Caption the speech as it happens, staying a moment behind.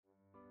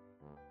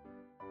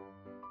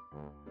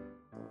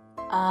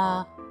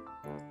Uh,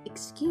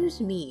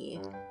 excuse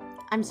me.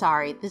 I'm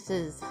sorry, this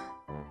is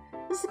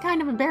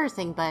kind of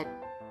embarrassing, but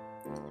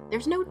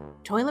there's no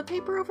toilet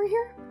paper over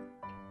here?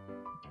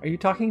 Are you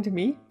talking to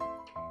me?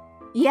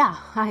 Yeah,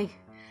 I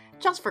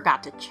just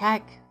forgot to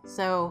check,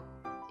 so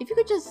if you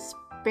could just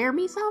spare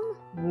me some?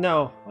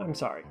 No, I'm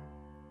sorry.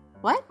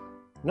 What?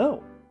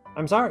 No,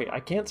 I'm sorry. I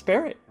can't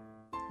spare it.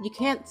 You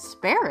can't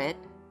spare it?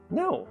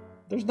 No,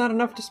 there's not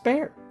enough to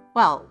spare.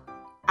 Well,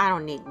 I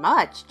don't need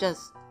much,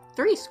 just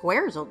 3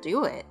 squares will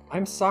do it.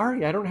 I'm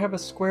sorry, I don't have a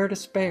square to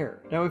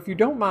spare. Now, if you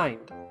don't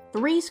mind.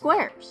 3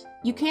 squares?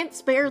 You can't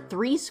spare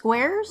 3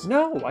 squares?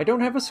 No, I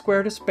don't have a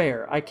square to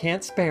spare. I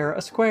can't spare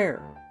a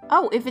square.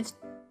 Oh, is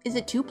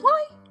it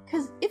 2-ply?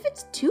 Because if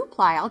it's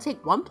 2-ply, I'll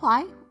take 1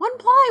 ply. 1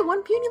 ply,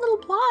 1 puny little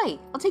ply.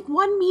 I'll take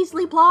 1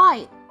 measly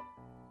ply.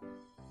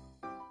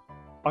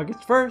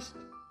 August 1st,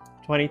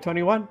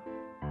 2021.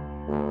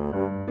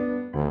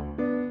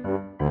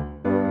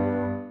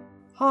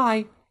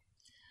 Hi.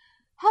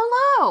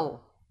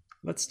 Hello!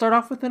 Let's start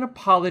off with an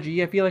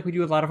apology. I feel like we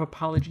do a lot of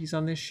apologies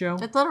on this show.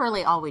 That's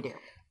literally all we do.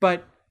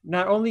 But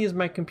not only is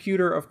my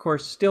computer, of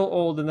course, still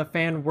old and the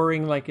fan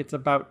whirring like it's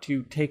about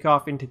to take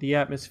off into the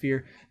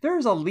atmosphere,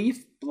 there's a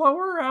leaf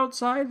blower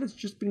outside that's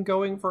just been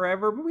going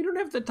forever, but we don't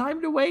have the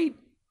time to wait.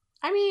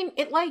 I mean,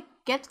 it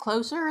gets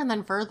closer and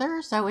then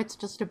further, so it's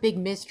just a big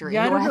mystery.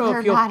 Yeah, I don't know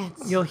if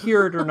you'll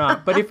hear it or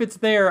not, but if it's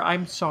there,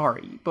 I'm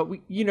sorry. But we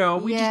just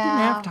didn't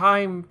have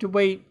time to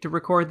wait to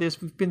record this.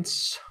 We've been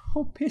so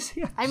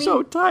busy. I'm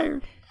so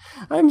tired.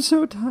 I'm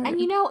so tired. And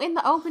in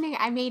the opening,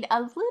 I made a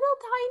little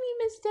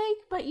tiny mistake,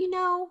 but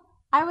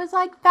I was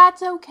like,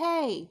 that's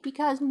okay,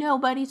 because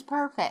nobody's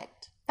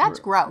perfect. That's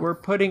growth. We're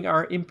putting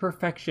our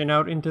imperfection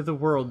out into the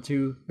world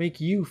to make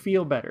you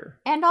feel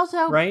better. And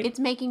also, right? It's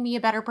making me a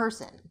better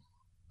person.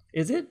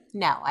 Is it?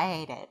 No, I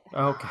hate it.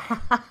 Okay.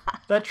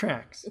 That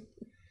tracks.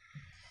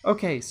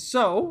 Okay,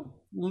 so,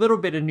 little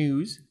bit of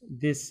news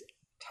this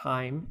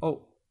time.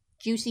 Oh.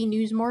 Juicy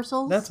news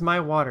morsels? That's my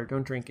water.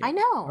 Don't drink it. I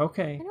know.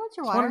 Okay. I know it's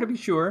your Just water. wanted to be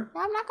sure.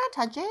 No, I'm not going to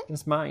touch it.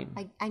 It's mine.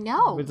 I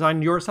know. It's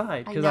on your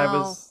side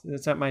because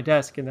it's at my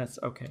desk and that's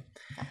okay.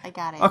 I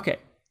got it. Okay.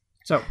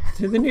 So,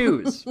 to the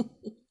news.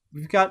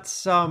 We've got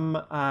some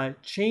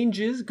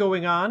changes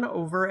going on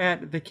over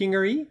at the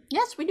Kingery.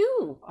 Yes, we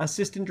do.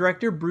 Assistant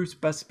Director Bruce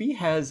Busby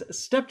has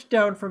stepped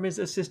down from his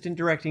assistant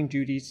directing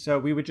duties, so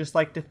we would just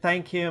like to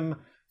thank him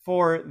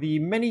for the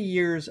many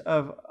years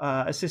of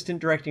assistant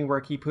directing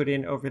work he put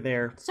in over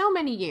there. So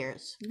many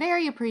years.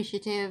 Very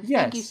appreciative.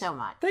 Yes. Thank you so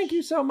much. Thank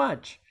you so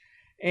much.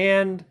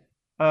 And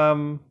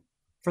for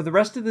the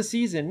rest of the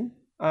season,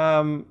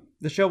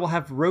 the show will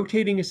have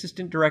rotating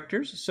assistant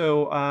directors.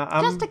 So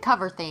just to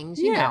cover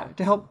things, you know.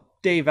 To help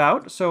Dave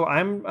out. So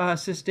I'm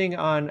assisting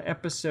on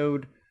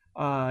episode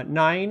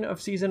 9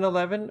 of season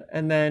 11.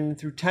 And then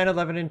through 10,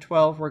 11, and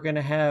 12, we're going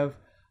to have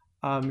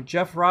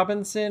Jeff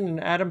Robinson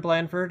and Adam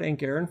Blanford and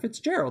Garen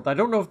Fitzgerald. I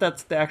don't know if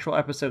that's the actual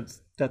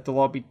episodes that they'll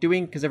all be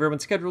doing because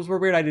everyone's schedules were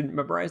weird. I didn't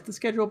memorize the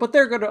schedule, but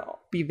they're going to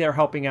be there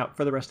helping out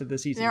for the rest of the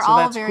season. They're so all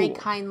that's very cool.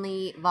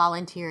 kindly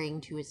volunteering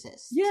to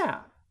assist. Yeah.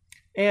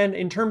 And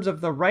in terms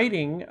of the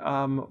writing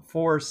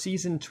for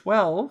season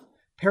 12,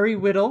 Perry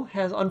Whittle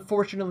has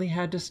unfortunately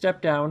had to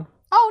step down.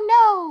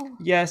 Oh, no.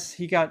 Yes,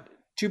 he got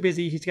too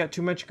busy. He's got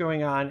too much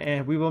going on,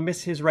 and we will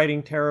miss his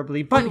writing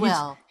terribly. But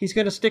he's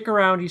going to stick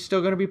around. He's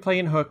still going to be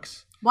playing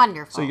hooks.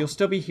 Wonderful. So you'll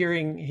still be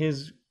hearing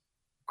his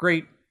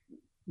great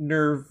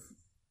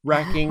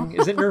nerve-wracking,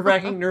 is it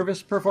nerve-wracking,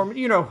 nervous performance?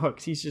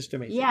 Hooks. He's just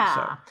amazing.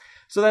 Yeah.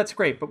 So that's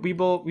great, but we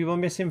will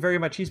miss him very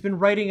much. He's been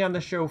writing on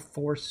the show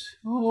for so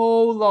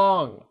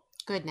long.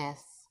 Goodness.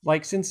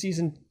 Like since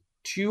season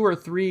 2 or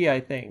 3, I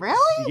think.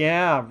 Really?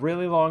 Yeah,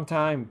 really long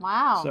time.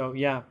 Wow. So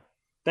yeah.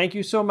 Thank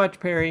you so much,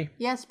 Perry.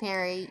 Yes,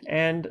 Perry.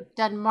 And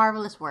done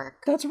marvelous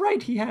work. That's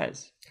right, he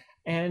has.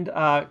 And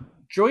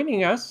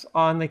joining us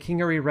on the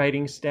Kingery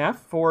writing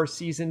staff for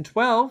season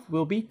 12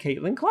 will be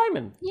Caitlin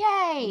Kleiman.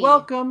 Yay!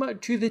 Welcome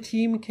to the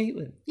team,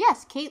 Caitlin.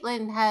 Yes,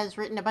 Caitlin has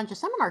written a bunch of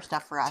seminar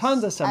stuff for us.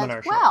 Tons of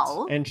seminar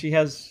stuff. And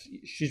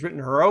she's written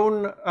her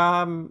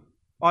own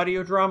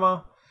audio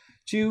drama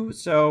too.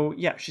 So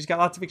yeah, she's got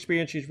lots of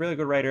experience. She's a really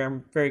good writer.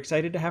 I'm very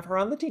excited to have her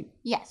on the team.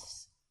 Yes.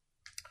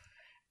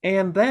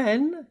 And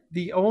then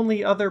the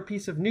only other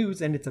piece of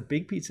news, and it's a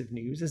big piece of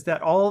news, is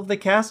that all of the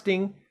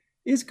casting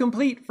is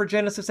complete for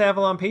Genesis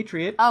Avalon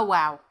Patriot. Oh,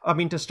 wow. I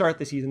mean, to start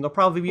the season. There'll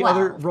probably be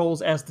other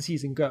roles as the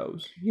season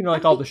goes.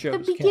 Like all the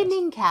shows. The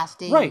beginning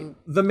casting. Right.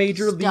 The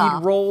major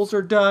lead roles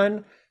are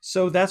done.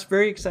 So that's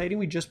very exciting.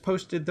 We just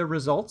posted the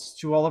results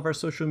to all of our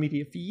social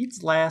media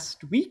feeds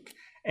last week.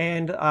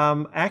 And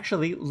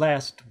actually,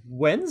 last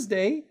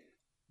Wednesday...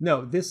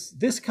 No,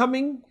 this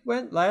coming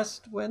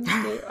last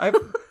Wednesday.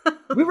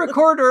 We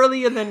record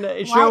early and then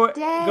the show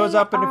goes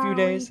up in a few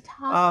days.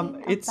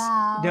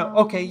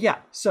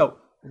 So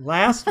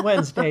last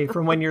Wednesday,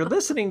 from when you're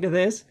listening to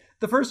this,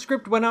 the first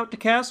script went out to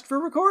cast for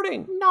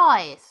recording.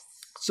 Nice.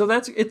 So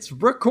it's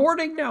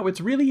recording now. It's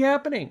really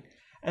happening.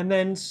 And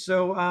then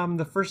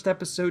the first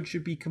episode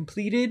should be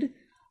completed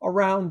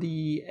around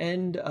the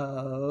end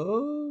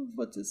of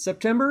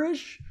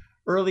September-ish.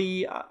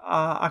 early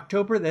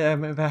October.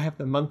 That I have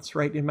the months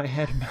right in my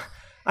head.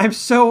 I'm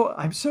so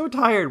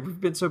tired. We've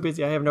been so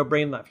busy. I have no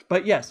brain left.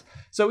 But yes,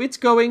 so it's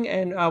going,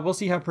 and we'll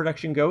see how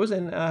production goes.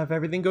 And if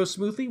everything goes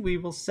smoothly, we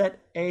will set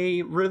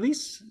a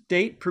release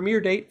date,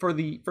 premiere date for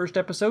the first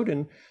episode,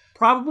 and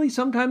probably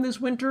sometime this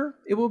winter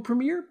it will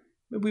premiere.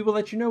 We will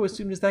let you know as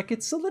soon as that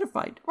gets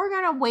solidified. We're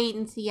gonna wait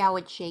and see how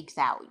it shakes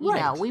out. You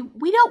Right. know,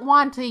 we don't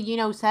want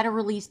to, set a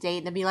release date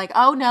and then be like,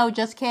 oh no,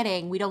 just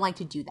kidding. We don't like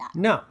to do that.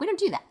 No. We don't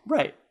do that.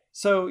 Right.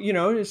 So,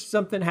 if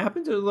something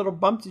happens, or a little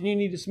bumps and you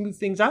need to smooth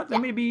things out,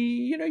 then maybe,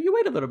 you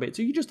wait a little bit.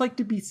 So you just like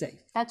to be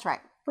safe. That's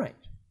right. Right.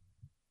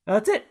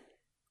 That's it.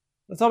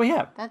 That's all we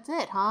have. That's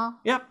it, huh?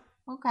 Yep.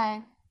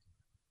 Okay.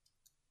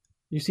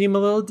 You seem a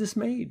little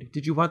dismayed.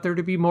 Did you want there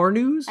to be more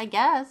news? I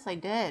guess I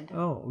did.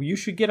 Oh, you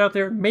should get out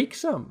there and make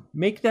some.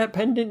 Make that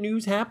pendant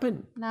news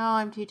happen. No,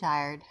 I'm too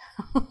tired.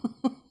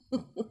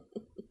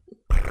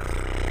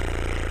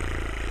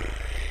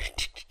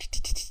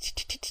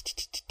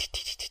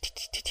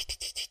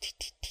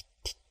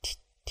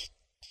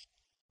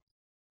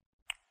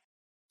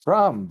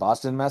 From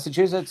Boston,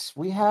 Massachusetts,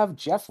 we have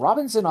Jeff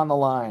Robinson on the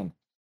line.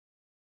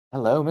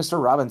 Hello,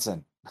 Mr.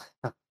 Robinson.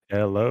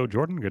 Hello,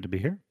 Jordan. Good to be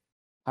here.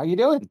 How you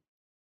doing?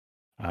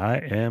 I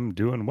am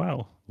doing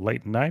well.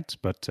 Late nights,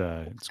 but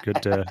it's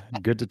good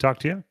to talk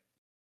to you.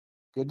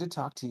 Good to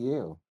talk to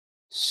you.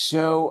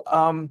 So,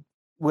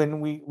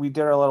 when we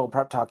did our little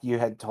prep talk, you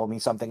had told me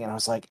something, and I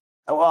was like,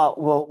 "Oh,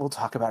 well, we'll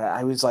talk about it."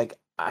 I was like,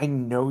 "I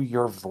know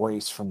your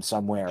voice from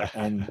somewhere,"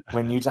 and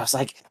when you just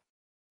like,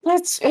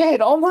 "That's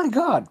it! Oh my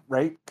god!"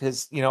 Right?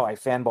 Because I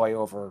fanboy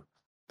over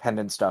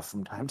pendant stuff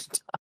from time to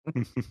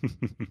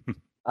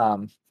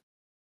time.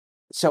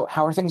 So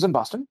how are things in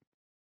Boston?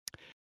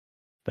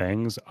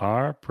 Things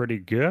are pretty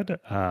good.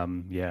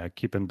 Yeah,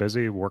 keeping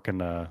busy,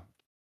 working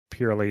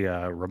purely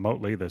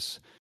remotely this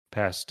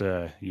past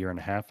year and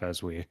a half,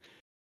 as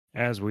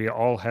we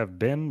all have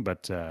been,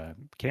 but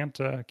can't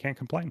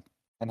complain.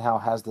 And how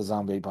has the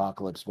zombie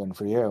apocalypse been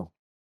for you?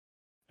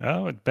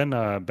 Oh, it's been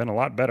a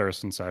lot better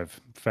since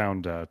I've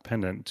found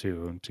Pendant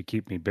to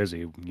keep me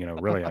busy.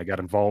 Really, I got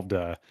involved,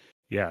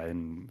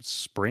 in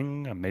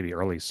spring, maybe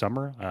early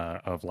summer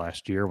of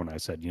last year, when I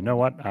said, you know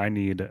what, I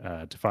need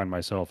to find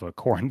myself a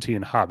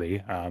quarantine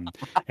hobby. And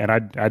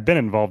I'd been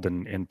involved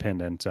in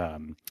Pendant, a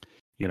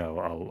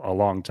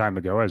long time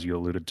ago, as you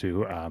alluded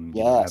to.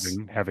 Yes.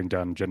 Having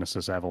done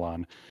Genesis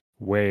Avalon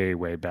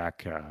way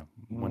back.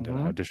 When did I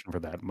Mhm. audition for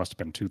that? Must have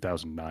been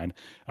 2009.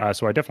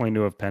 So I definitely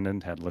knew of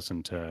Pendant, had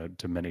listened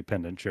to many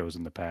Pendant shows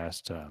in the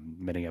past,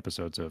 many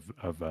episodes of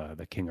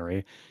the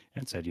Kingery,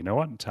 and said, you know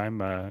what, time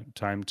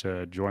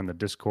to join the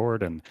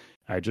Discord. And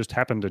I just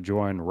happened to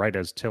join right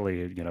as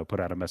Tilly, put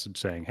out a message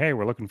saying, hey,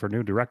 we're looking for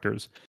new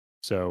directors.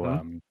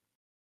 So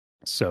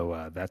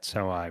that's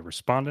how I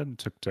responded.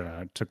 Took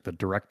the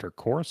director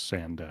course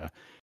and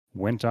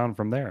went on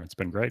from there. It's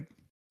been great.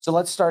 So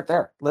let's start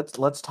there.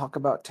 Let's talk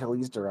about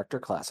Tilly's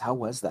director class. How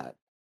was that?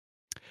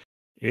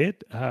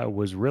 It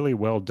was really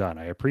well done.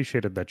 I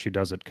appreciated that she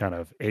does it kind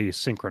of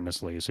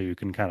asynchronously, so you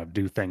can kind of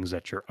do things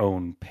at your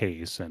own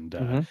pace. And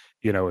Mhm.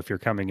 if you're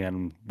coming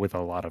in with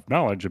a lot of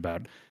knowledge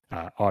about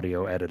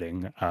audio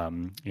editing,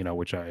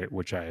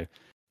 which I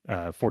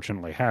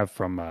fortunately have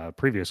from a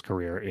previous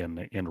career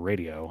in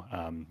radio,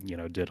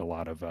 did a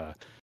lot of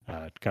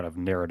kind of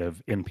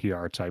narrative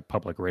NPR type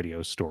public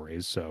radio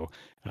stories. So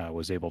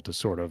was able to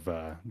sort of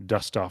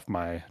dust off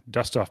my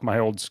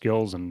old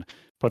skills and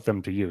put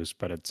them to use.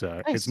 But it's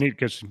Nice. neat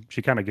because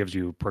she kind of gives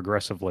you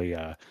progressively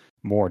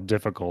more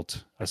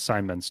difficult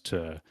assignments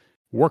to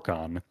work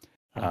on.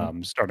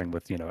 Starting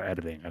with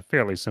editing a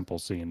fairly simple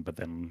scene, but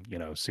then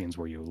scenes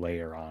where you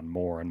layer on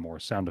more and more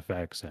sound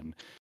effects, and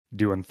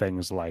doing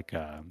things like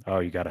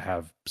you got to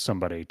have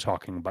somebody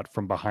talking but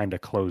from behind a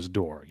closed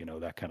door,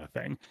 that kind of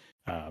thing.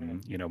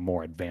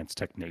 More advanced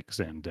techniques.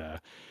 And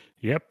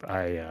yep,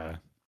 I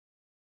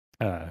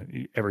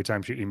every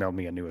time she emailed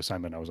me a new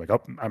assignment, I was like,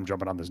 oh, I'm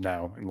jumping on this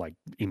now, and like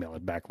email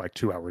it back like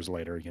 2 hours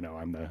later.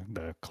 I'm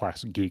the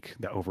class geek,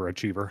 the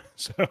overachiever.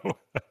 So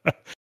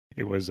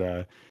it was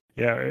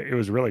it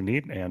was really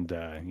neat, and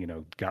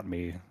got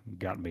me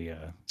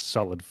a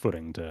solid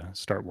footing to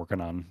start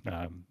working on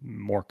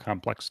more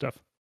complex stuff.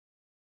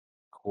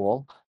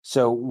 Cool.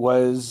 So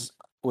was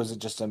it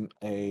just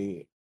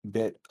a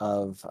bit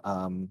of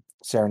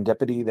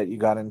serendipity that you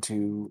got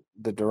into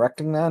the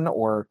directing then,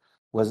 or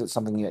was it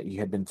something that you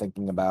had been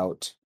thinking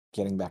about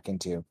getting back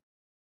into?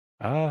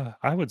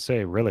 I would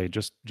say really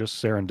just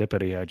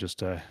serendipity. I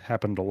just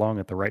happened along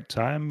at the right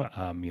time.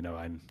 I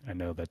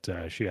know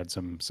that she had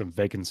some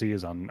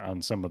vacancies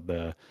on some of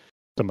the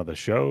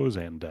shows,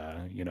 and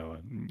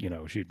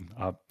she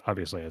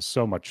obviously has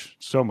so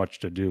much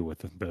to do with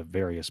the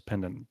various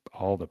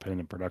all the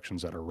pendant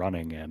productions that are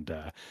running, and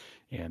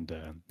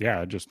yeah,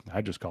 I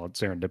just call it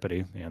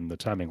serendipity, and the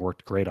timing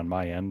worked great on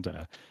my end.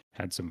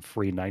 Had some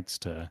free nights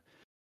to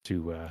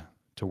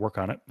work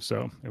on it,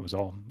 so it was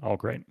all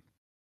great.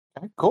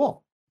 Okay,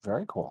 cool.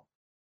 Very cool.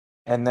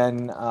 And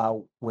then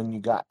when you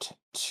got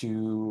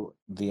to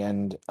the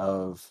end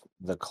of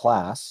the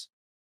class,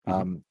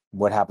 Mhm.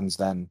 what happens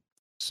then?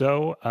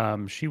 So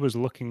she was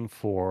looking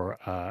for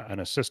an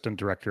assistant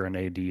director and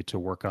AD to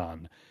work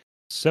on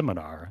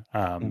Seminar,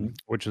 Mhm.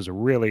 which is a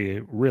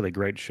really, really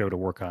great show to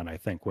work on, I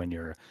think, when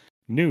you're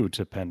new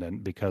to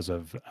Pendant because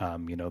of,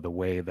 the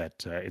way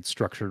that it's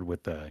structured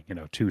with the,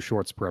 two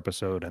shorts per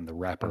episode and the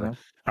wrapper Mhm.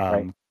 Right.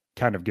 um,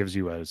 kind of gives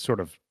you a sort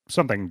of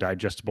something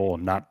digestible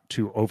and not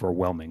too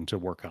overwhelming to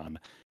work on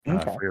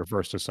Okay. for your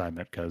first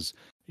assignment because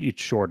each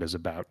short is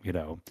about,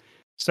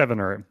 7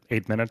 or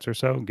 8 minutes or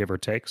so, give or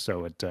take.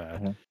 So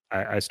Mhm.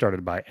 I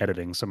started by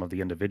editing some of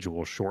the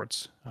individual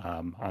shorts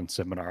on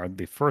Seminar.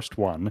 The first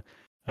one,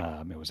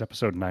 it was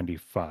episode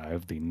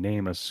 95. The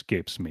name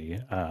escapes me,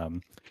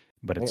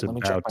 but it's Wait, let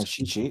me check my about.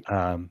 cheat sheet.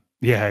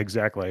 Yeah,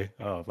 exactly.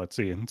 Oh, let's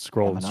see. And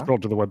Seminar. scroll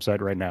to the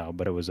website right now.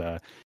 But it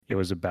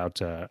was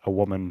about a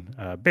woman,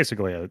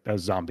 basically a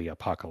zombie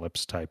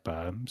apocalypse type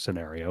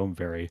scenario.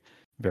 Very,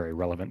 very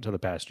relevant to the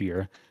past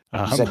year.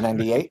 You said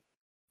 98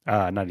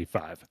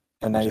 95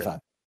 and was it? 95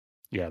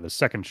 Yeah, the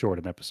second short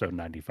in episode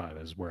 95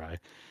 is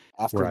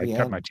after where I the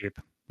cut my end. teeth.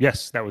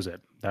 Yes, that was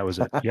it. That was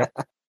it. Yep.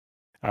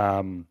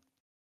 Um,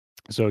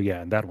 so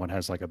yeah, and that one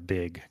has like a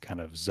big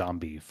kind of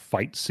zombie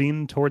fight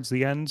scene towards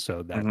the end.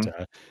 So that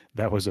Mhm.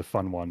 that was a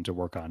fun one to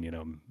work on.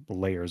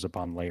 Layers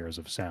upon layers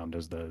of sound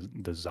as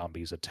the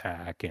zombies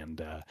attack, and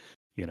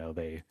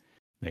they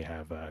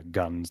have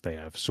guns, they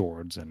have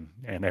swords, and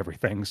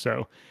everything.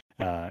 So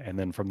and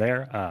then from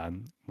there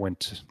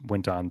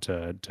went on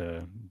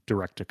to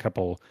direct a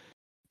couple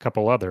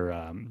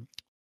other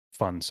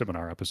fun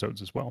seminar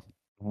episodes as well.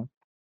 Mhm.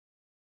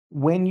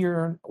 When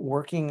you're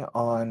working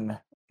on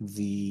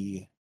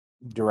the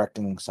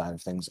directing side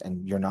of things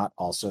and you're not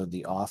also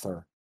the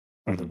author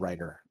or the Mhm.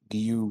 writer, do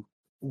you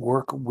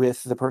work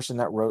with the person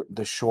that wrote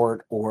the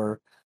short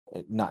or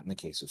not in the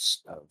case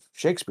of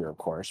Shakespeare, of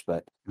course,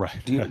 but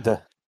Right. do you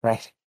the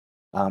right?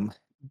 Um,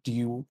 do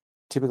you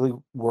typically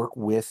work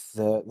with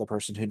the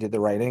person who did the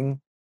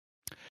writing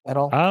at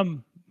all?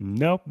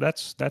 Nope,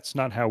 that's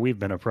not how we've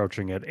been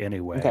approaching it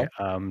anyway.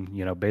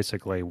 Okay.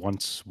 Basically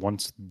once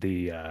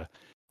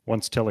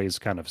Tilly's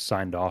kind of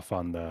signed off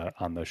on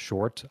the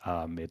short,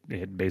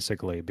 it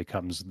basically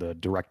becomes the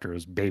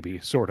director's baby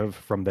sort of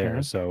from there.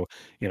 Hmm. So,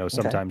 Okay.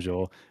 sometimes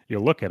you'll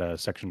look at a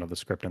section of the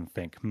script and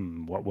think,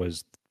 what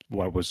was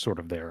sort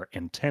of their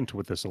intent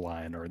with this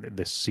line or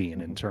this scene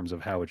in Hmm. terms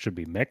of how it should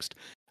be mixed.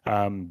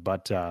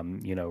 But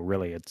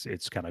really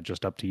it's kind of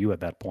just up to you at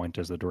that point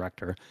as the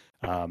director.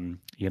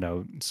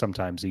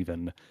 Sometimes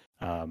even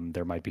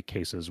there might be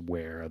cases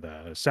where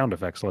the sound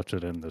effects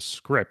listed in the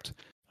script,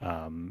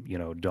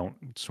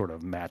 don't sort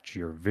of match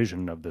your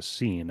vision of the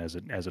scene as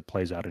it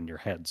plays out in your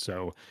head.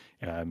 So,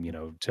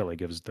 Tilly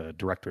gives the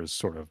directors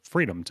sort of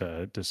freedom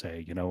to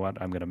say, you know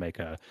what, I'm going to make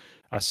a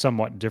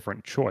somewhat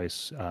different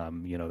choice.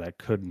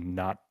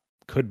 That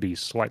could be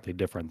slightly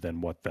different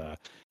than what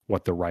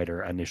the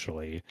writer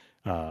initially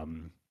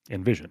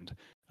envisioned.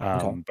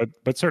 Okay.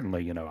 But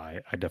certainly,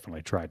 I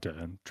definitely tried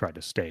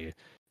to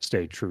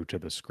stay true to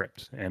the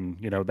script, and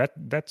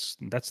that's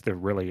the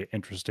really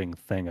interesting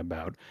thing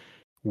about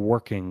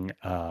working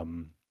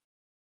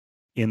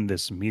in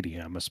this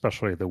medium,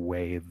 especially the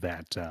way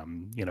that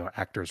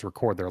actors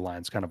record their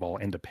lines kind of all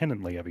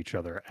independently of each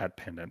other at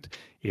Pendant.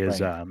 Is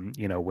Right.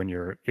 when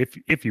you're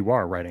if you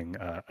are writing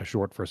a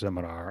short for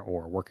Seminar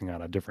or working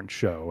on a different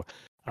show,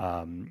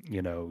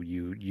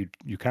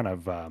 you kind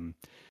of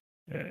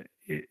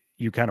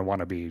you kind of want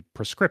to be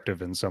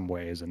prescriptive in some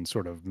ways and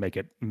sort of make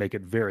it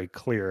very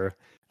clear,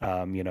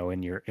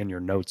 in your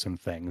notes and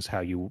things how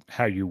you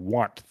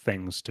want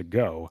things to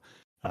go,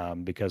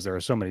 because there are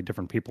so many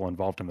different people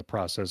involved in the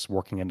process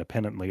working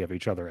independently of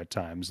each other at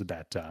times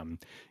that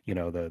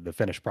the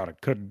finished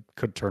product could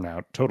turn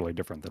out totally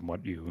different than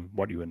what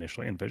you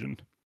initially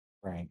envisioned.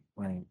 Right.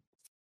 Right.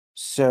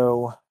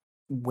 So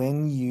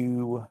when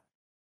you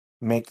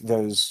make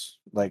those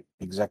like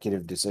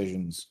executive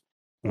decisions,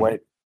 Mhm.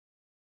 what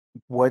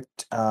what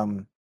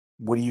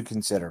what do you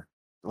consider?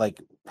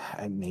 Like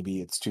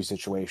maybe it's too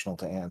situational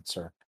to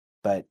answer,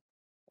 but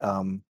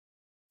um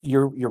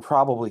you're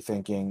probably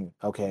thinking,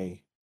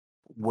 okay,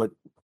 what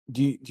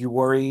do you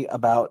worry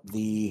about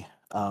the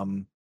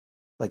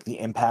like the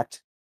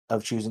impact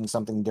of choosing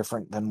something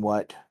different than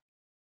what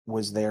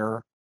was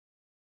there?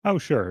 Oh,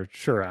 sure,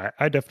 sure.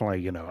 I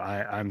definitely,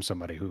 I'm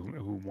somebody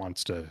who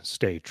wants to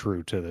stay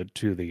true to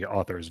the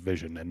author's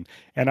vision,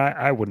 and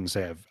I wouldn't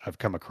say I've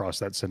come across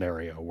that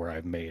scenario where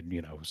I've made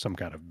some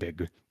kind of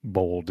big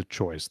bold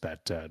choice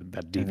that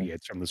Mhm.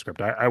 deviates from the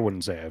script. I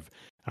wouldn't say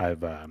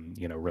I've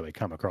really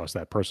come across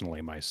that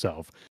personally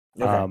myself.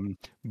 Okay.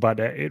 But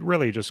it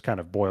really just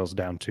kind of boils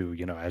down to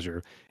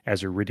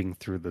as you're reading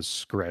through the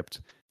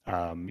script,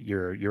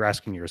 you're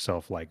asking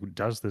yourself like,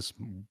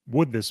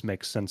 would this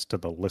make sense to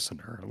the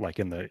listener, like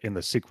in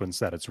the sequence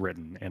that it's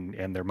written?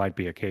 And there might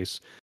be a case,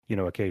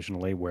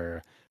 occasionally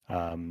where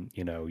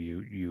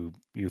you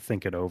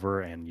think it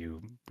over and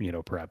you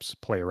perhaps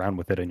play around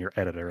with it in your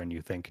editor and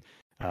you think,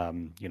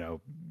 um, you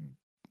know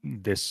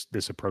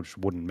this approach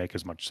wouldn't make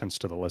as much sense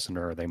to the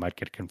listener, or they might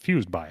get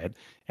confused by it,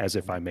 as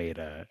if I made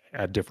a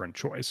different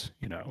choice,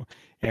 you know.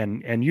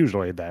 And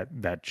usually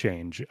that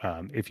change,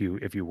 if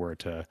you were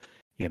to,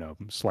 you know,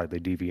 slightly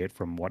deviate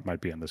from what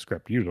might be in the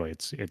script, usually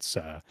it's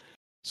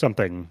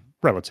something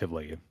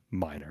relatively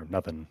minor,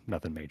 nothing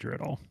major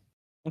at all.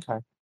 Okay,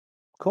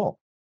 cool.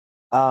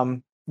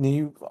 Now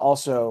you've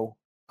also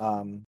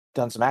done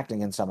some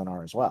acting in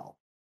Seminar as well.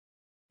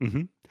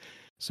 hmm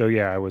So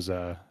yeah, I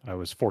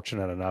was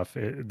fortunate enough.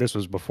 This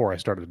was before I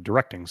started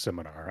directing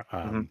Seminar.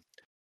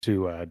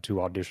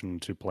 To audition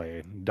to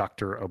play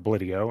Dr.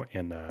 Oblidio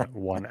in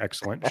one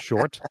excellent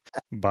short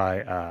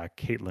by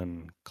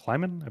Caitlin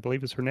Kleiman, I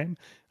believe is her name.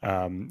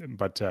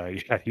 But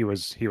yeah, he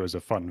was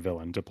a fun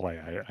villain to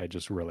play. I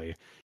just really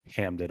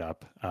hammed it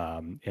up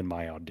in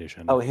my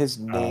audition. Oh, his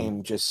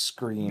name just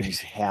screams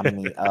 "ham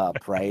me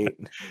up," right?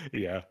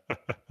 Yeah.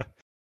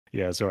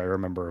 Yeah, so I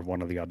remember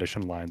one of the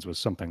audition lines was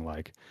something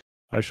like,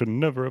 I should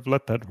never have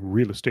let that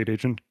real estate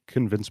agent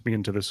convince me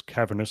into this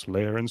cavernous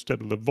lair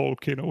instead of the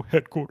volcano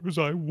headquarters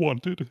I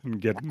wanted, and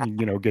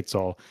gets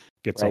all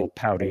Right,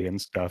 pouty right. and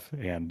stuff.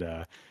 And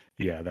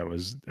yeah, that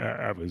was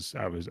I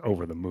was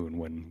over the moon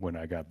when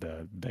I got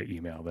the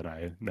email that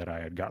I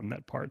had gotten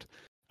that part.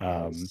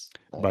 Nice,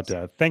 But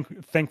nice.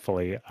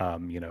 thankfully,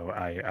 you know,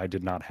 I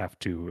did not have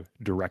to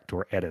direct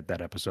or edit that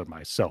episode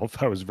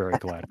myself. I was very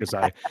glad, because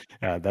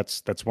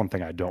that's one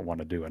thing I don't want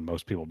to do, and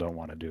most people don't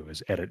want to do,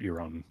 is edit your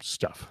own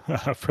stuff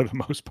for the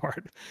most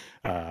part,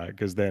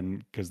 because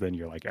then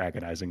you're like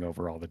agonizing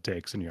over all the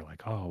takes, and you're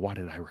like, oh, why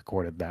did I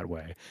record it that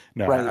way?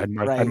 No, Right,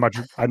 right.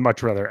 I'd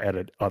much rather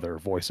edit other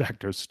voice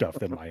actors' stuff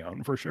than my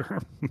own, for sure.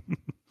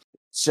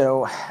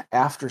 So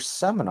after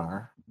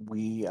Seminar,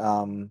 we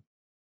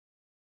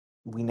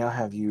now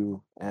have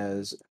you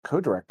as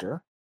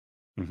co-director.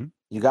 Mhm.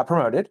 You got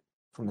promoted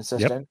from Yep.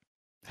 assistant,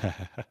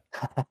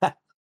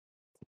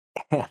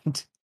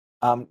 and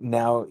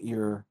now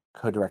you're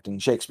co-directing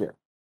Shakespeare.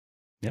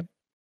 Yep.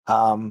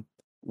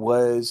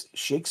 Was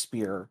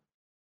Shakespeare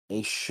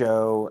a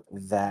show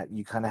that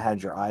you kind of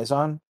had your eyes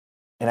on?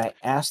 And I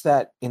asked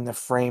that in the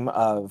frame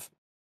of,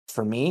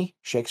 for me,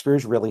 Shakespeare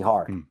is really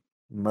hard. Mm.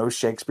 Most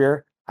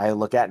Shakespeare, I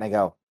look at and I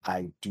go,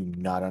 I do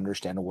not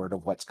understand a word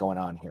of what's going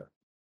on here.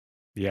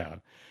 Yeah.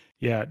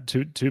 Yeah,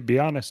 to be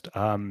honest,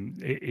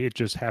 it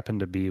just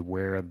happened to be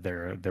where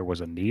there was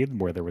a need,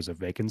 where there was a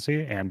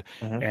vacancy, and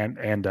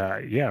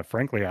Mhm. yeah,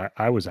 frankly,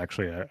 I was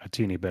actually a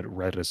teeny bit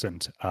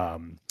reticent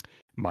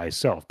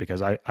myself,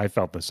 because I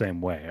felt the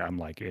same way. I'm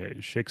like,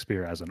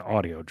 Shakespeare as an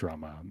audio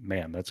drama,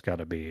 man, that's got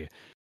to be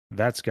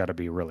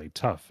really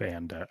tough,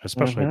 and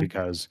especially Mhm.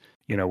 because,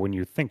 you know, when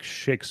you think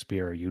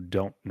Shakespeare, you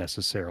don't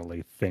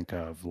necessarily think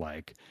of,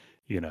 like,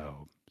 you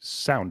know,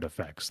 sound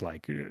effects.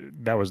 Like,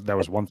 that was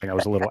one thing I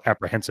was a little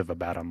apprehensive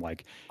about. I'm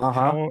like,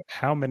 Uh-huh.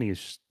 how many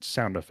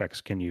sound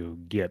effects can you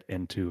get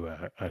into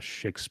a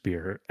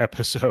Shakespeare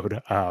episode?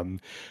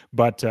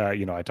 But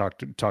you know, I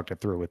talked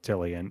it through with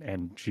Tilly,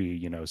 and she,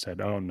 you know,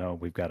 said, oh no,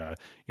 we've got a,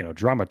 you know,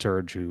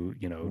 dramaturge who,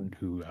 you know, Mhm.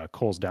 who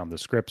culls down the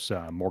scripts,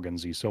 Morgan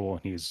Z. Soul,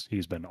 and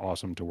he's been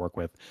awesome to work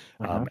with.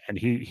 Mhm. And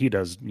he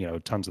does, you know,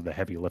 tons of the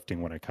heavy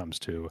lifting when it comes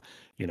to,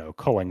 you know,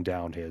 culling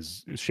down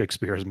his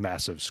Shakespeare's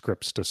massive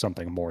scripts to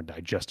something more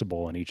digestible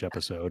in each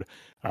episode.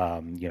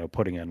 You know,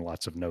 putting in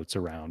lots of notes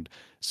around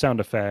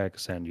sound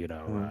effects and, you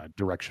know, Mhm.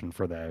 direction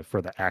for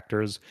the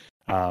actors.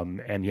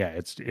 And yeah,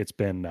 it's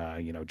been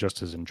you know,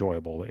 just as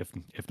enjoyable,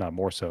 if not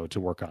more so, to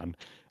work on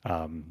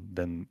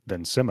than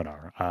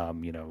Seminar.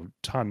 You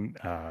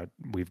know,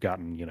 we've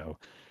gotten, you know,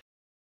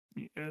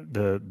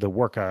 the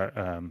work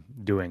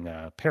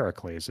doing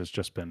Pericles has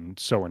just been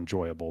so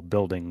enjoyable,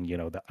 building, you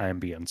know, the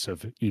ambience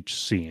of each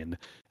scene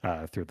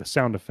through the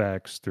sound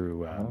effects, through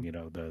Mhm. you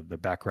know, the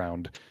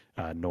background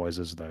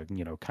noises, the,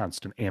 you know,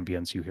 constant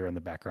ambience you hear in the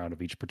background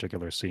of each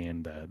particular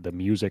scene, the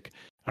music.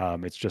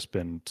 It's just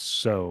been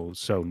so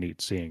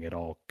neat seeing it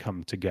all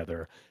come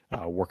together,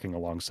 working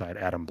alongside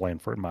Adam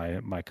Blanford,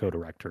 my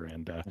co-director,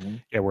 and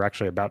Mhm. yeah, we're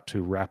actually about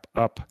to wrap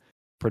up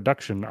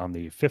production on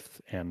the fifth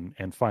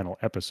and final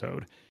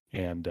episode.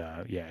 And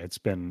yeah, it's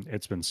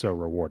been so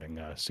rewarding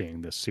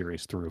seeing this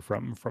series through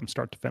from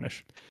start to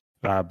finish.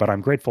 But I'm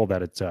grateful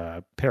that it's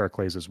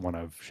Pericles is one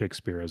of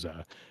Shakespeare's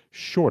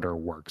shorter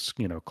works.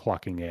 You know,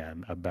 clocking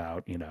in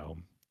about, you know,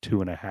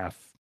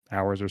 2.5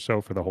 hours or so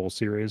for the whole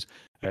series.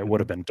 It would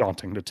have Mhm. been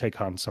daunting to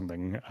take on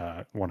something,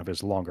 one of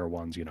his longer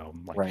ones, you know,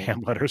 like Right.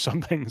 Hamlet or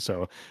something.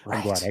 So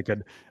I'm glad Right.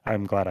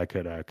 I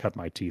could cut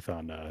my teeth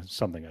on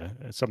something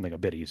a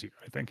bit easier,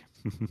 I think.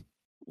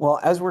 Well,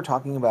 as we're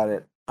talking about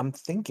it, I'm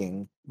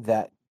thinking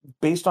that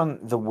based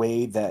on the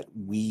way that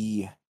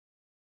we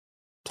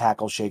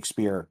tackle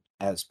Shakespeare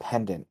as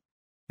pendant,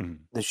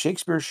 Mhm. the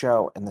Shakespeare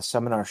show and the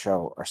Seminar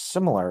show are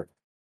similar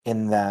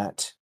in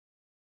that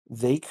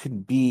they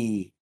could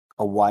be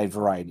a wide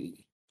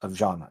variety of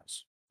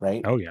genres,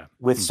 right? Oh yeah.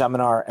 With Mhm.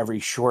 Seminar, every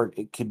short,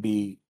 it could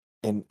be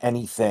in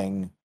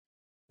anything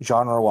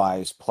genre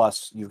wise,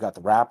 plus you've got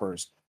the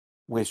rappers.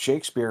 With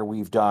Shakespeare,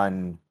 we've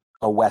done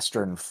a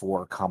Western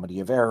for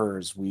Comedy of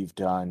Errors, we've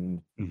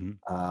done Mhm.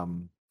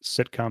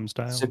 sitcom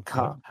style.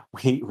 sitcom.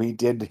 We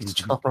did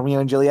Mhm. Romeo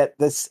and Juliet,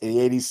 this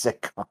 80s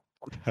sitcom.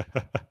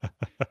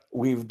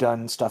 We've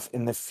done stuff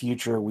in the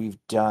future. We've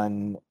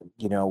done,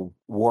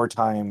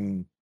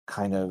 wartime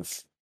kind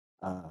of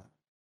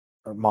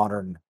or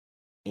modern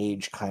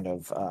age kind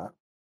of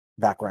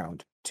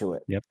background to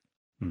it. Yep.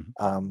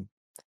 Mhm.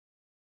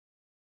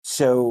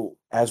 So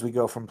as we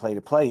go from play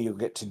to play, you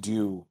get to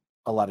do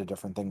a lot of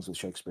different things with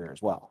Shakespeare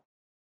as well.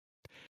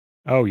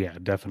 Oh yeah,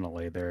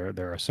 definitely.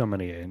 There are so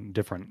many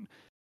different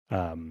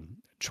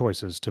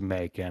choices to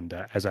make, and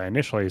as I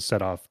initially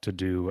set off to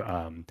do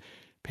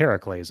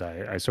Pericles,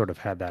 I sort of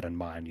had that in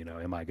mind.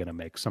 Am I going to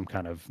make some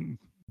kind of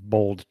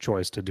bold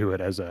choice to do it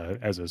as a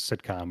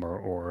sitcom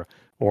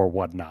or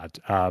whatnot?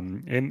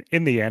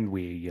 In the end,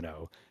 we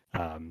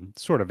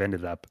sort of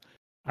ended up.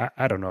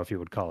 I don't know if you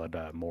would call it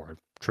a more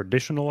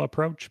traditional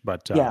approach,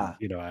 but Yeah.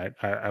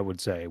 I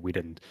would say we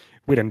didn't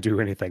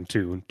do anything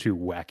too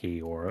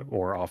wacky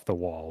or off the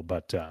wall.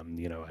 But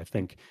I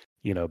think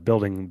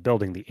building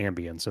the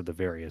ambience of the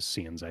various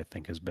scenes, I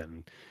think, has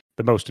been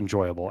the most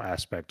enjoyable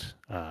aspect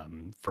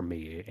for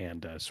me,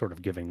 and sort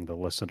of giving the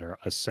listener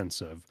a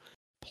sense of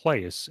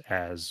place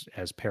as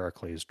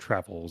Pericles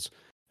travels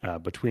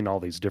between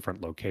all these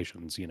different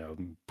locations.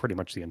 Pretty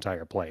much the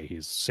entire play,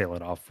 he's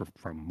sailing off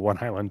from one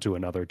island to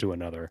another,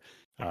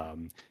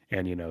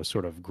 and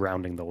sort of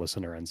grounding the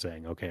listener and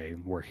saying, "Okay,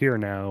 we're here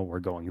now. We're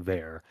going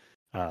there."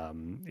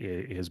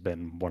 It has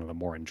been one of the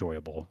more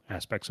enjoyable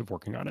aspects of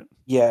working on it.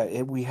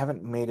 Yeah, we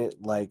haven't made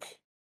it like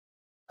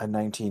a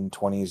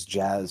 1920s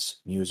jazz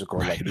musical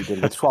like Right. we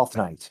did with Twelfth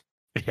Night.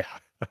 Yeah.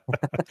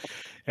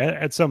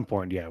 At some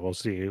point, yeah, we'll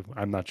see.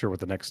 I'm not sure what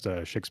the next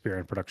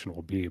Shakespearean production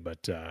will be,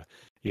 but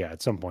yeah,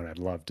 at some point, I'd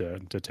love to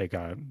take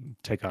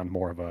on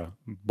more of a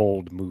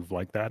bold move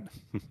like that.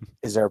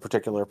 Is there a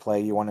particular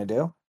play you want to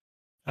do?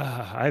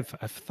 I've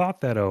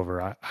thought that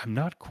over. I'm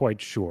not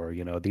quite sure.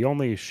 The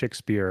only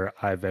Shakespeare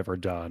I've ever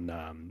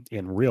done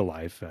in real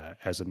life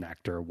as an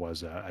actor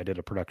was I did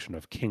a production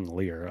of King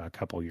Lear a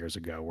couple years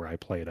ago, where I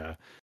played a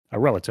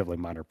relatively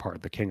minor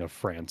part, the King of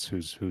France,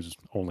 who's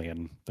only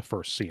in the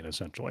first scene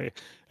essentially.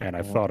 And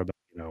I've Mhm. thought about,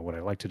 would I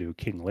like to do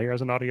King Lear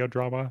as an audio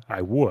drama?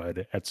 I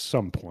would at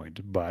some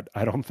point, but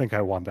I don't think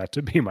I want that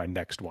to be my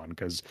next one,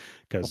 because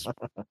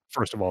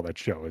first of all, that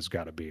show has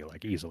got to be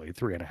like easily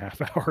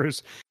 3.5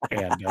 hours,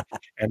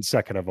 and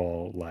second of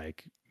all,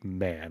 like,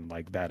 man,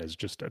 like, that is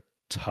just a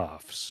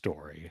tough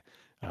story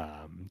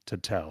to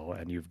tell,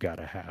 and you've got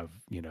to have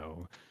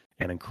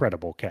an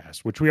incredible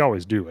cast, which we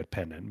always do at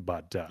Pendant,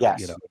 but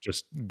Yes.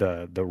 just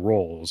the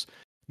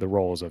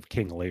roles of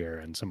King Lear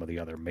and some of the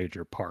other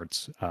major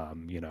parts,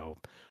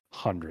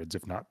 hundreds,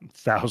 if not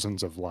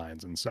thousands of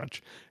lines and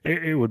such.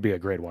 It would be a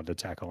great one to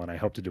tackle, and I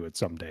hope to do it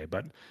someday,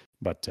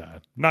 but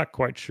not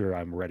quite sure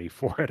I'm ready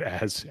for it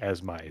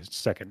as my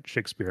second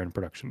Shakespearean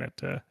production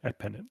at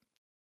Pendant.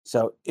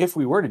 So if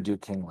we were to do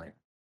King Lear,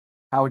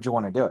 how would you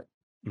want to do it?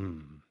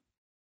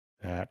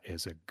 That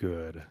is a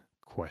good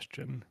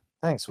question.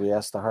 Thanks. We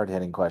asked the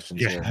hard-hitting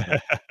questions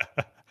here.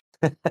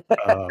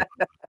 Um,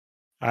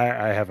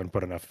 I haven't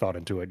put enough thought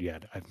into it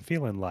yet. I'm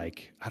feeling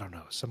like, I don't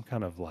know, some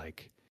kind of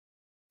like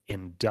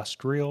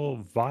industrial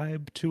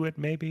vibe to it,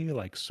 maybe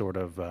like sort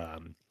of I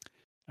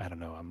don't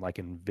know. I'm like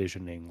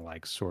envisioning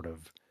like sort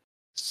of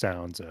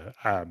sounds.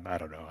 I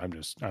don't know. I'm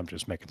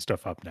just making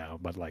stuff up now,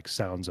 but like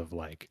sounds of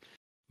like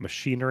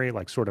machinery,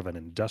 like sort of an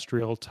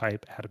industrial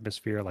type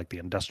atmosphere, like the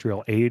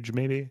industrial age,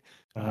 maybe.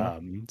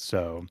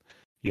 So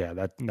yeah,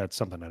 that's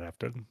something I'd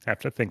have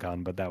to think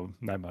on, but that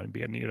might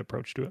be a neat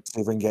approach to it.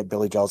 See if we can get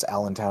Billy Joel's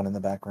Allentown in the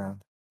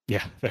background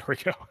Yeah, there we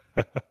go.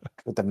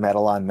 with the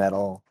metal on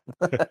metal.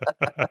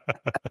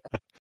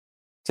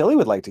 Tilly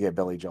would like to get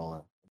Billy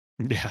Joel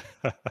in. Yeah.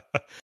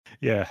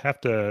 Yeah, have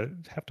to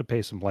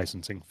pay some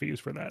licensing fees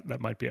for that.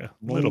 That might be a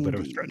little bit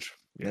of a stretch.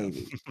 Yeah.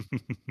 Maybe.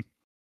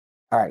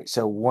 All right,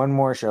 so one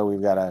more show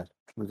we've got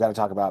to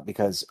talk about,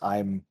 because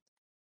I'm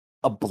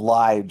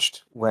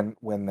obliged when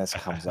this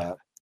comes up.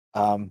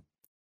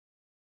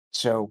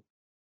 So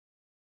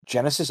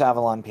Genesis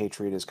Avalon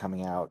Patriot is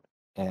coming out,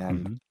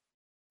 and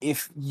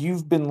if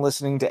you've been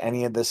listening to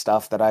any of this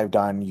stuff that I've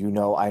done,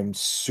 I'm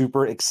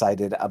super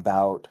excited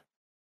about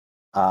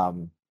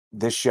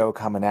this show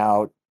coming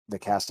out. The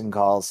casting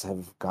calls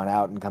have gone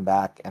out and come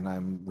back, and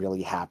I'm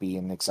really happy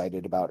and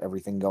excited about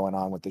everything going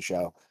on with the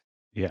show.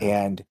 Yeah.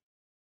 And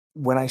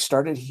when I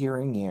started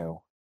hearing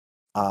you,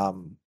 I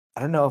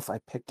don't know if I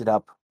picked it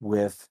up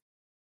with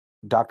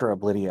Dr.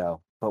 Oblidio,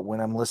 but when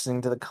I'm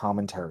listening to the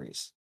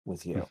commentaries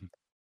with you,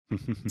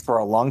 for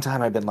a long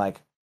time I've been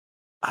like,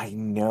 I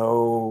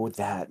know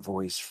that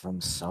voice from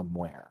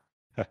somewhere.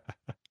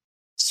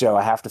 So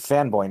I have to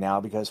fanboy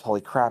now, because holy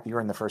crap, you're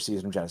in the first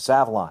season of Genesis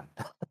Avalon.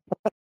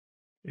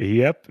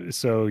 Yep.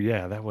 So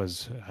yeah, that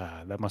was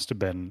that must have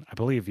been, I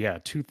believe,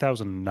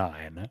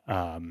 2009.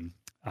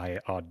 I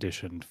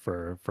auditioned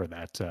for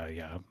that.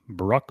 Yeah,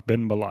 Barak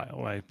bin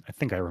Belial. I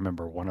think I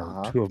remember one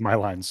or two of my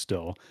lines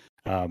still.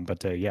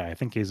 But yeah, I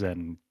think he's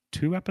in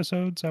 2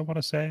 episodes, I want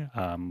to say.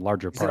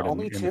 Larger Is there part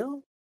only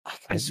 2?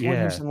 I swear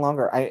he was in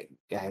longer.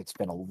 it's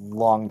been a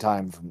long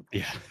time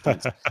Yeah.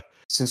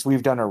 since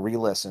we've done a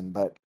re-listen,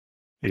 but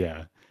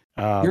Yeah.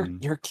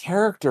 your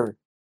character,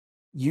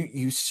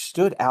 you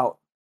stood out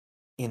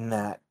in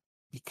that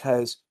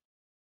because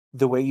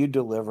the way you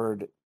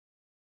delivered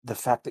the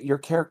fact that your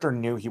character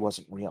knew he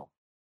wasn't real.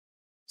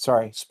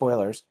 Sorry,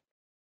 spoilers.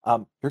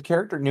 Your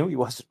character knew he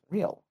wasn't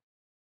real.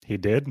 He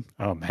did?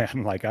 Oh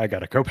man, like I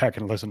gotta go back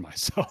and listen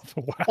myself.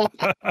 Wow.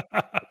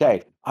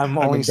 Okay, I'm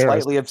only embarrassed.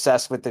 slightly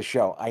obsessed with the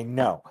show. I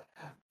know.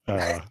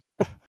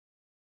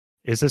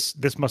 Is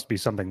this must be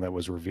something that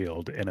was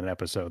revealed in an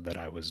episode that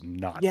I was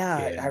not Yeah,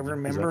 in. I Is that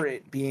remember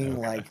it being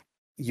okay? like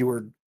you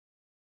were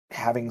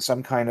having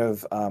some kind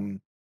of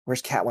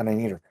where's Cat when I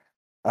need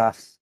her?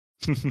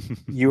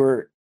 You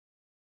were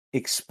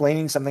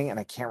explaining something, and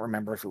I can't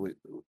remember if it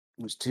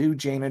was to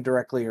Jaina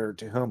directly or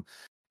to whom,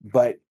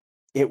 but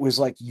it was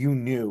like you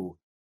knew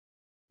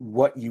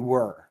what you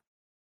were.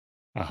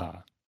 Uh-huh.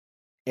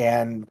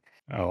 And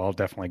Oh, I'll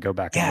definitely go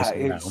back and yeah,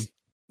 listen now.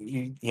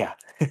 it's yeah.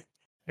 Another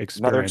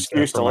Experience that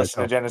excuse for to listen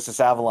to myself. Genesis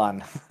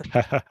Avalon.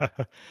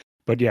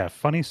 But yeah,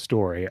 funny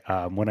story.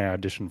 When I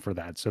auditioned for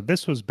that, so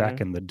this was back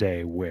in the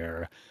day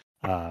where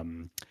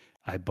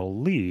I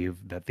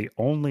believe that the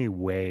only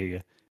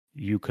way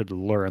you could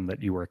learn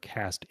that you were a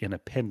cast in a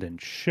pendant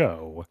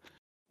show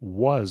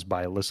was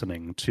by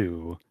listening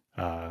to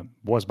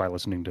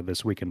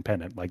This Week in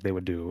Pendant. Like they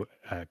would do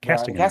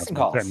casting Casting announcements,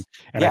 calls.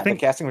 and I Yeah, the think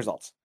casting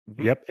results.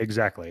 Mhm. Yep,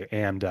 exactly.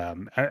 And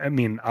I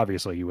mean,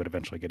 obviously, you would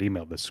eventually get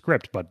emailed the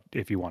script, but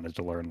if you wanted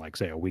to learn, like,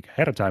 say, a week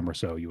ahead of time or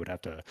so, you would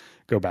have to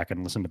go back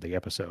and listen to the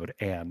episode.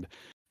 And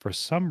for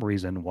some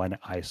reason, when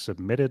I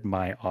submitted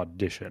my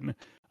audition,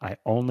 I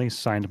only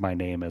signed my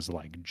name as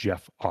like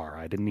Jeff R.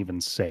 I didn't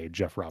even say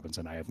Jeff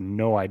Robinson. I have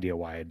no idea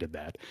why I did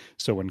that.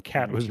 So when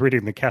Kat was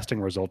reading the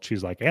casting results,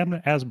 she's like,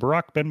 and as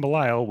Barack Ben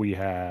Belial, we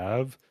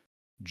have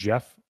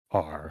Jeff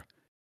R.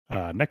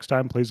 Next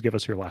time, please give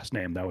us your last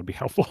name. That would be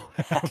helpful.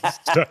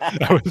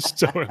 I was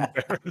so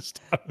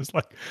embarrassed. I was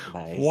like,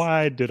 Nice.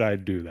 why did I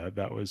do that?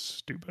 That was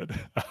stupid.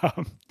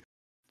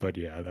 But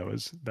yeah, that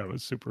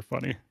was super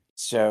funny.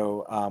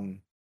 So,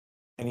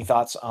 any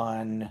thoughts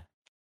on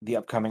the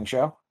upcoming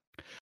show?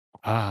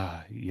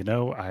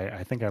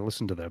 I think I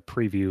listened to the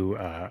preview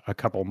a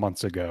couple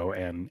months ago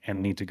and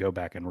need to go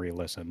back and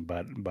re-listen.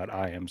 But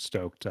I am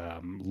stoked.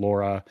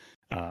 Laura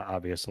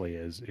obviously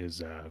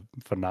is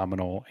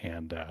phenomenal,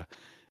 and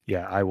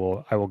yeah, I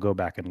will go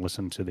back and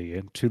listen to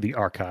the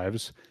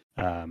archives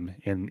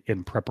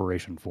in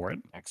preparation for it.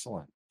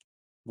 Excellent.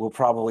 We'll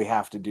probably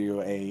have to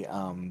do a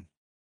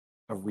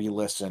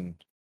re-listen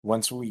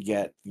once we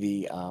get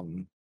the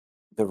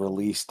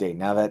release date.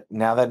 Now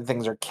that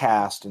things are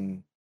cast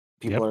and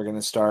people are going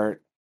to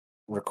start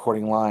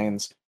recording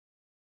lines,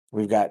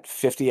 we've got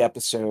 50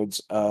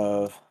 episodes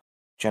of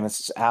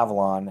Genesis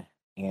Avalon,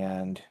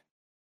 and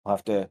we'll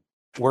have to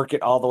work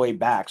it all the way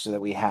back so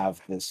that we have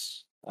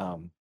this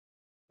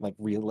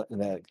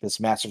this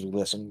massive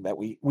listen that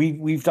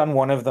we've done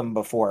one of them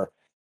before,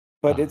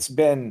 but it's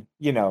been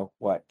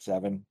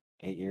 7-8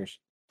 years,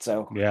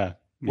 so Yeah.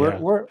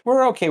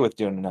 we're okay with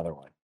doing another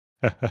one.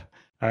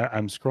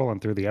 I'm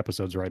scrolling through the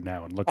episodes right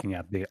now and looking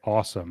at the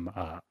awesome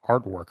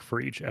artwork for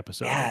each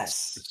episode.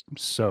 Yes.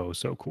 It's so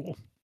cool.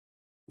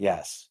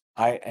 Yes,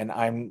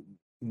 I'm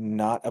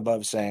not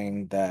above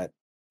saying that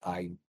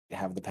I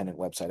have the Pendant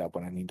website up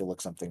when I need to look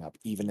something up,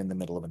 even in the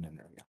middle of an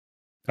interview.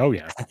 Oh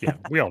yeah,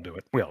 we all do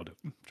it. We all do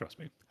it. Trust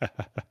me.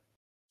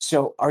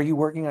 So, are you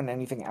working on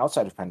anything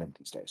outside of Pendant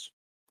these days?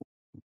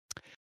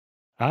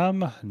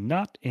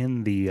 Not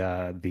in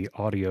the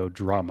audio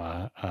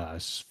drama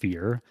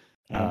sphere.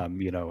 I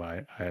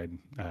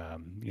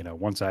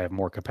once I have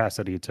more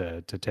capacity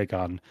to take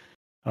on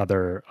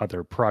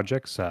other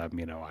projects,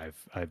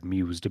 I've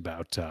mused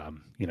about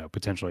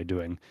potentially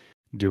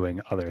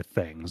doing other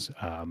things.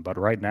 But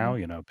right now,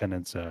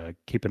 Pendant's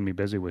keeping me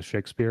busy with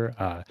Shakespeare.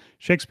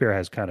 Shakespeare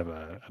has kind of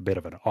a bit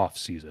of an off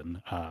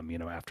season.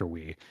 After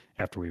we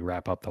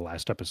wrap up the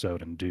last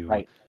episode and do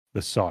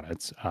the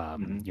sonnets,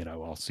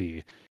 I'll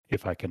see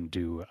if I can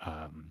do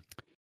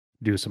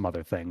some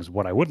other things.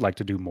 What I would like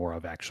to do more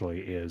of actually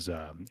is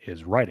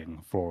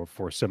writing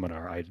for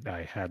seminar.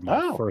 I had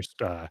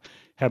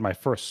my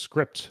first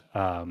script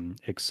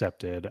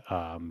accepted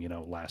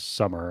last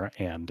summer,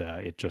 and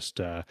it just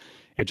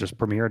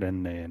premiered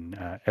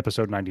in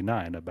episode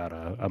 99 about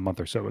a month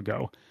or so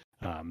ago.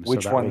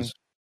 Which one?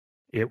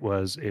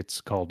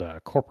 It's called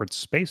Corporate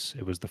Space.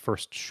 It was the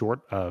first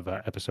short of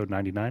episode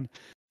 99.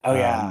 Oh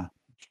yeah.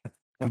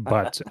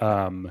 But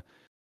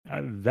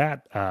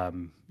that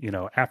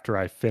after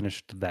I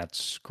finished that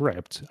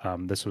script,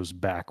 this was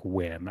back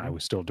when I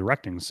was still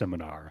directing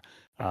seminar.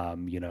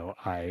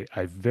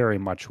 I very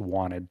much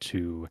wanted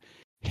to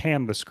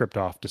hand the script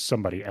off to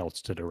somebody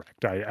else to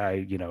direct.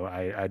 I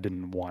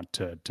didn't want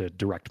to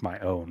direct my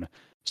own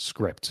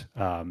script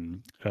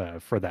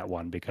for that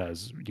one,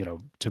 because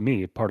to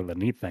me, part of the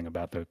neat thing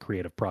about the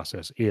creative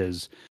process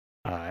is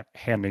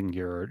handing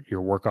your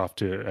work off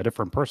to a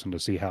different person to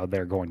see how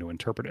they're going to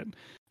interpret it.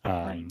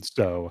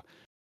 So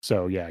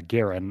So yeah,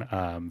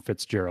 Garen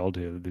Fitzgerald,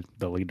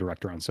 the lead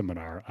director on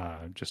Seminar,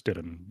 just did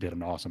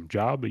an awesome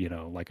job. You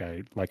know, like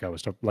we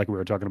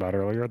were talking about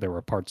earlier, there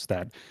were parts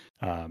that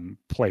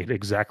played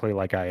exactly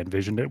like I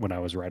envisioned it when I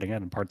was writing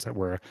it, and parts that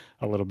were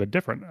a little bit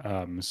different.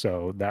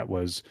 So that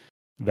was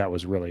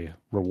really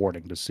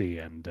rewarding to see.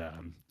 And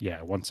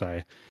yeah, once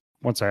I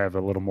have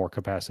a little more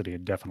capacity,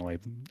 definitely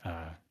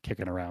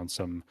kicking around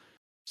some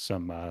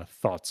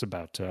thoughts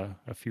about a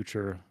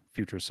future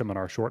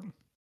Seminar short.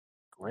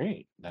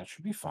 Great. That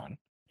should be fun.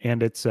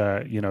 And it's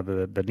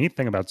the neat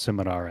thing about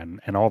Seminar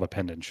and all the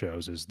pendant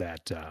shows is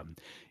that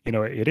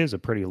it is a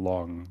pretty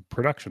long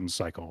production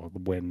cycle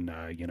when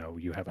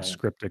you have a Right.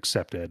 script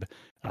accepted.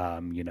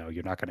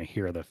 You're not going to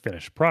hear the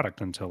finished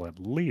product until at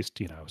least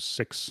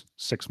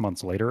 6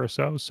 months later or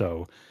so.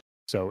 So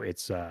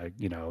it's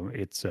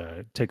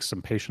takes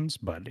some patience,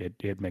 but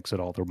it makes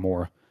it all the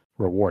more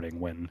rewarding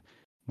when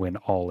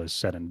all is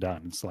said and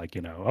done. It's like,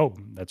 oh,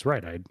 that's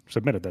right, I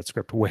submitted that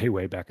script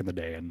way back in the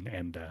day,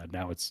 and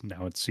now it's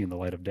seen the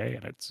light of day,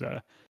 and it's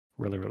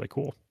really, really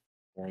cool.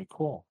 Very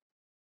cool.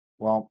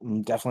 Well,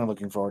 I'm definitely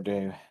looking forward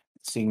to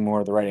seeing more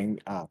of the writing.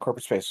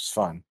 Corporate Space was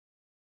fun.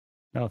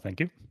 No, thank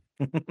you.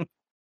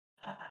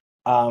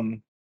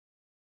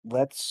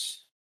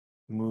 Let's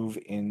move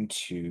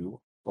into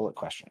bullet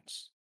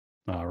questions.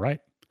 All right.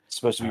 It's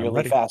supposed to be I'm really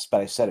ready. fast, but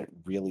I said it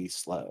really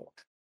slow.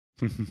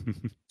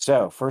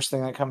 So, first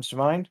thing that comes to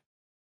mind,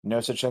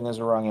 no such thing as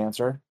a wrong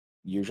answer,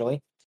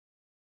 usually.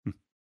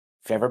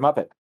 Favorite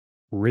Muppet?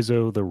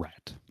 Rizzo the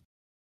Rat.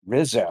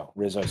 Rizzo.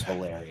 Rizzo's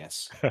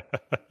hilarious.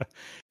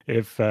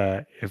 If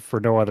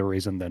for no other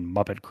reason than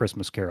Muppet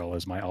Christmas Carol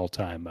is my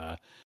all-time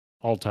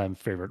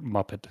favorite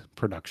Muppet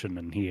production,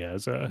 and he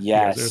has a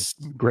Yes.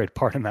 great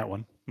part in that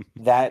one.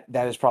 That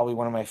is probably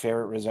one of my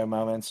favorite Rizzo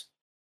moments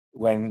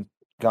when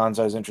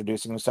Gonzo's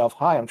introducing himself.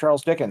 Hi, I'm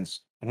Charles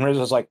Dickens. And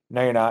Rizzo's like,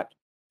 no, you're not.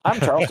 I'm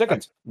Charles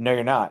Dickens. No,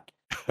 you're not.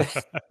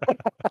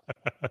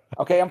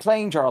 Okay, I'm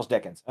playing Charles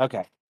Dickens.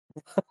 Okay.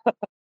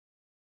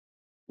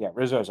 Yeah,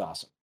 Rizzo's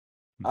awesome.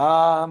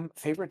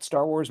 Favorite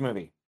Star Wars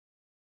movie?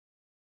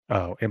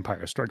 Oh,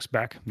 Empire Strikes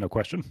Back, no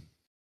question.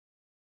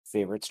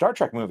 Favorite Star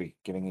Trek movie,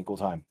 giving equal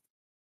time?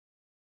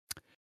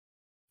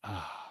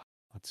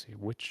 Let's see,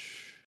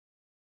 which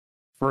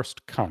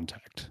First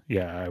Contact.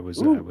 Yeah, I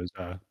was Ooh.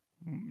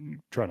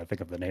 trying to think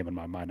of the name in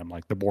my mind. I'm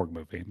like the Borg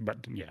movie, but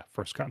yeah,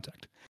 First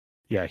Contact.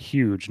 Yeah,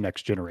 huge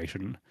Next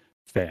Generation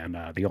fan.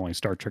 The only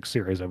Star Trek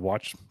series I've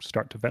watched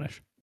start to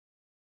finish.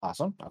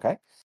 Awesome. Okay.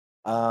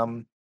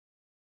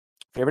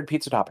 Favorite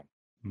pizza topping?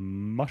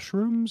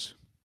 Mushrooms.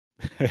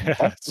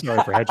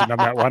 Sorry for hedging on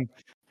that one.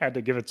 Had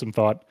to give it some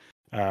thought.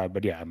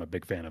 But yeah, I'm a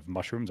big fan of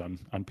mushrooms on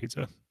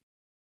pizza.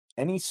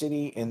 Any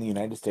city in the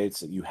United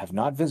States that you have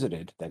not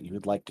visited that you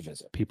would like to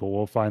visit? People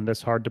will find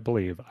this hard to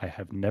believe. I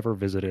have never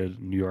visited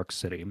New York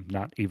City,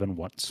 not even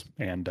once.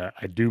 And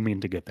I do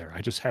mean to get there.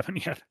 I just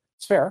haven't yet.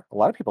 It's fair. A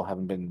lot of people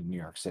haven't been to New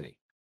York City.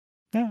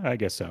 Yeah, I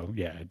guess so.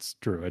 Yeah, it's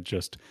true. It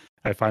just,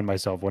 I find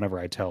myself whenever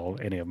I tell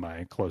any of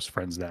my close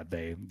friends that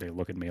they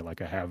look at me like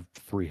I have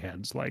three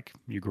heads. Like,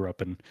 you grew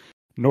up in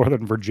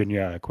Northern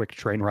Virginia, a quick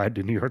train ride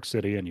to New York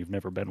City, and you've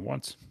never been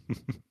once.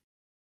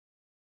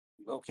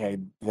 Okay,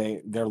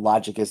 their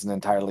logic isn't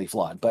entirely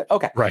flawed, but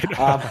okay. Right.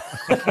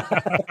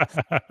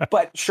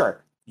 But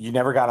sure, you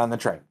never got on the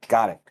train.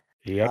 Got it.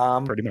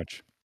 Yep, pretty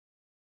much.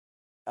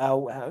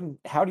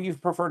 How do you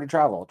prefer to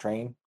travel?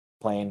 Train,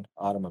 plane,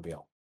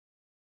 automobile?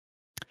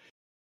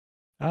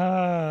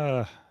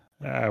 I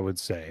would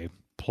say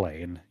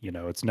plane.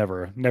 It's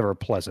never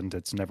pleasant.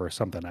 It's never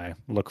something I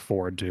look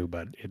forward to,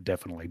 but it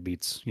definitely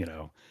beats,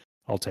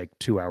 I'll take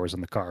 2 hours in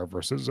the car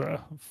versus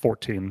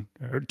 14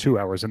 or 2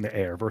 hours in the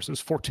air versus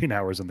 14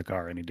 hours in the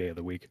car any day of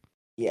the week.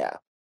 Yeah.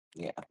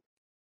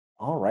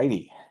 All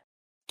righty.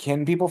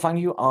 Can people find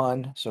you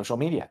on social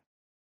media?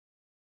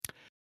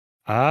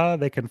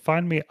 They can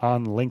find me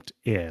on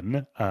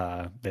LinkedIn.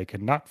 They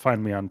cannot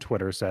find me on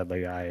Twitter.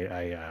 Sadly,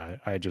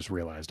 I just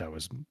realized I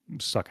was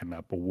sucking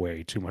up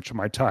way too much of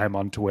my time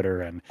on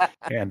Twitter and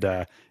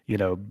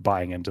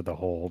buying into the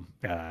whole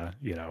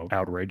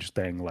outrage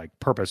thing, like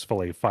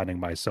purposefully finding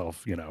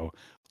myself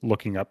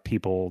looking up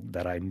people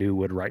that I knew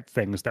would write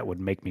things that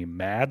would make me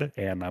mad,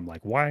 and I'm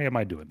like, why am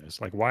I doing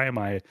this? Like, why am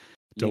I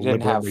You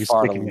didn't have deliberately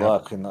far to speaking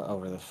up? look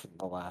over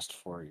the last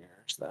 4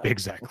 years, though.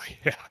 Exactly.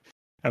 Yeah.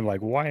 I'm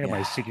like, why am I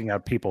Yeah. seeking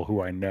out people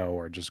who I know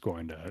are just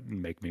going to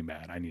make me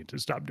mad? I need to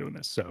stop doing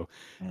this. So,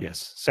 Mm.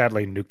 yes,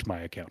 sadly, nuked my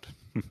account.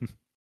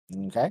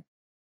 Okay.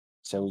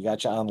 So we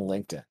got you on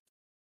LinkedIn.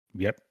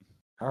 Yep.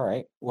 All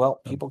right.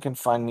 Well, people can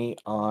find me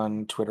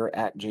on Twitter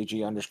at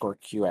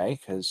JG_QA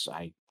because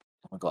I'm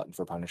a glutton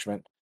for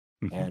punishment.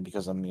 And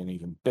because I'm an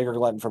even bigger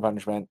glutton for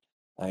punishment,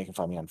 you can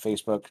find me on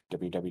Facebook,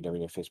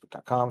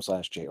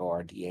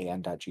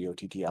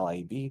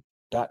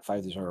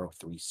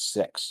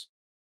 www.facebook.com/JORDAN.GOTTLAB.5036.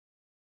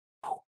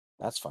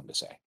 That's fun to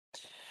say.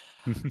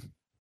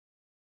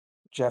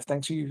 Jeff,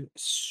 thanks you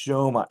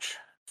so much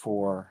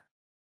for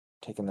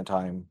taking the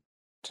time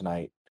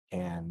tonight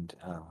and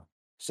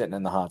sitting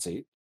in the hot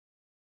seat.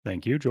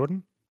 Thank you,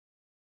 Jordan.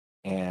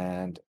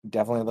 and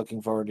definitely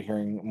looking forward to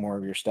hearing more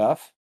of your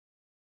stuff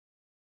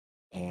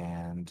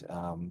and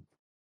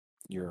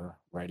your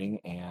writing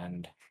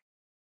and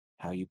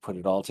how you put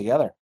it all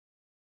together.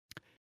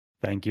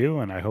 Thank you,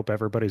 and I hope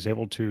everybody's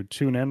able to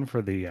tune in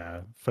for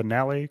the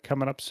finale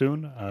coming up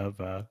soon of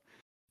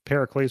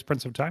Pericles,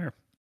 Prince of Tyre.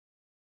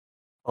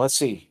 Let's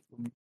see.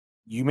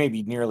 You may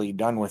be nearly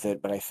done with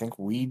it, but I think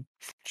we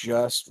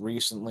just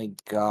recently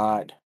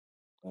got,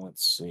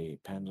 let's see,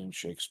 Penn and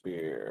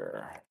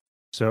Shakespeare.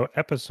 So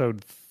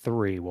episode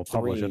 3 will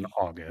publish in 3.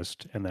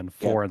 August, and then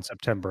 4 in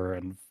September,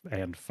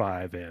 and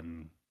 5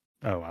 in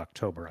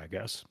October, I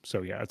guess.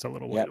 So yeah, it's a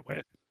little way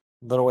away.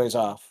 Little ways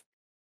off.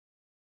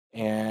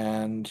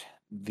 And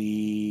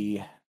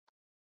the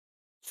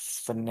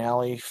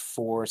finale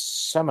for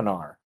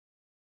Seminar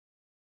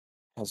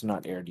has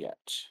not aired yet,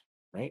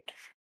 right?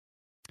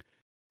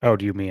 Oh,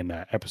 do you mean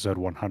episode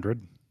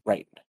 100?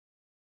 Right.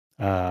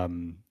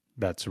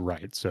 That's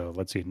right. So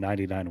let's see,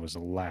 99 was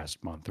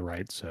last month,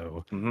 right?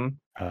 So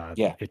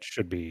it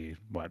should be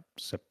what,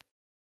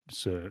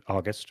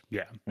 August?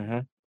 Yeah. Mm-hmm.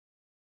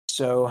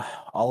 So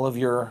all of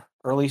your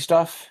early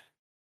stuff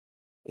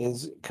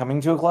is coming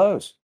to a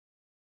close.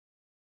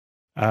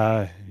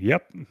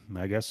 Yep,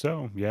 I guess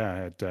so.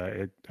 Yeah,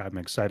 I'm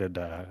excited.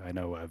 I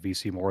know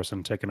VC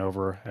Morrison taking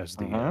over as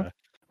the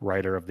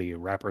writer of the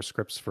wrapper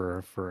scripts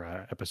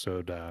for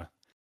episode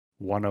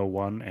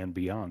 101 and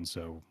beyond.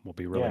 So will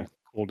be really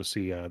cool to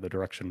see the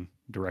direction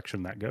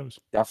that goes.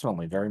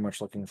 Definitely, very much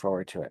looking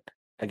forward to it.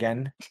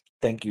 Again,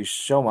 thank you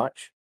so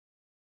much,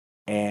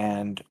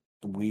 and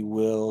we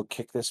will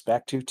kick this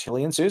back to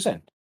Tilly and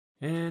Susan.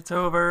 It's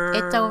over.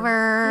 It's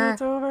over.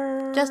 It's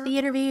over. Just the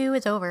interview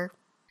is over.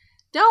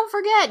 Don't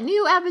forget,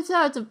 new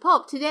episodes of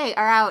Pulp Today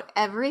are out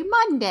every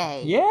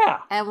Monday. Yeah.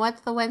 And what's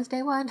the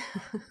Wednesday one?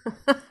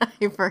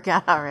 I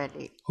forgot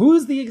already.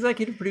 Who's the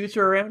executive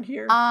producer around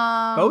here?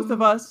 Both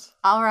of us.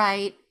 All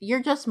right.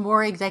 You're just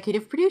more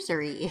executive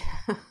producer-y.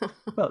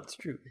 Well, it's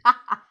true.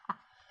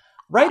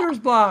 Writer's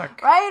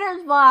Block.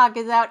 Writer's Block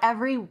is out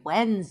every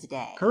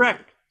Wednesday.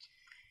 Correct.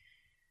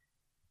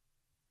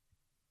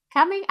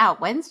 Coming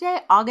out Wednesday,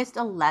 August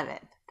 11th.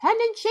 Penn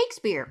and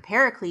Shakespeare,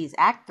 Pericles,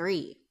 Act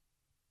 3.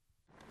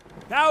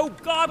 Thou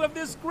God of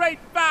this great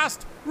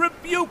vast,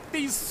 rebuke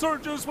these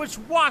surges which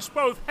wash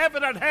both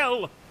heaven and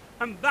hell,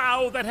 and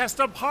thou that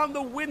hast upon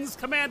the wind's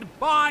command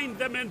bind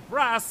them in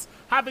brass,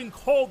 having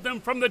called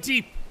them from the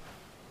deep.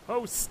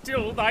 O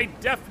still thy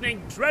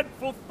deafening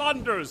dreadful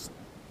thunders,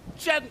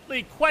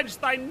 gently quench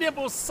thy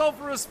nimble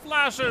sulphurous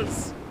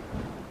flashes.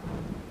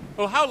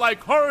 O how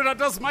like Horida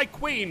does my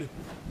queen!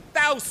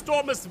 Thou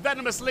stormest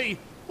venomously,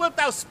 wilt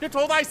thou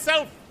spittle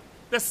thyself?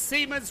 The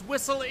seaman's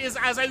whistle is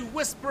as a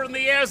whisper in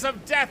the ears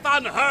of death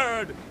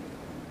unheard.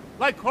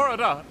 Like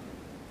Horida,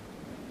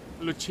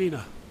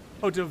 Lucina,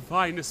 O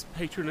divinest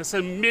patroness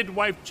and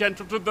midwife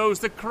gentle to those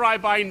that cry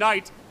by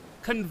night,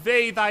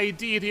 convey thy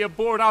deity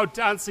aboard our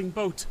dancing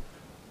boat.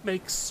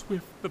 Make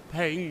swift the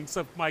pangs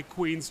of my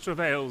queen's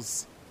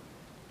travails.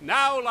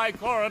 Now, like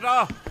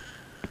Horida.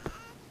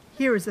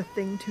 Here is a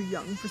thing too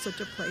young for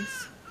such a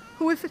place,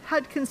 who if it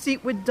had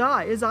conceit would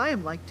die as I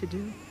am like to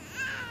do.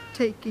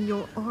 Take in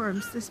your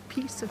arms this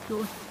piece of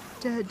your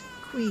dead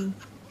queen.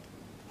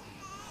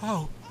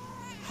 How,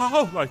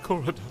 like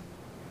Horida?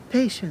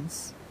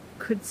 Patience,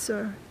 good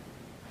sir.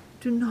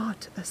 Do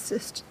not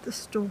assist the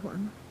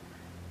storm.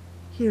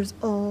 Here's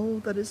all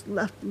that is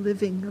left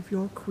living of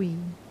your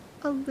queen,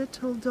 a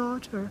little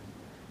daughter.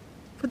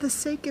 For the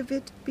sake of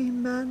it, be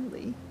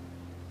manly,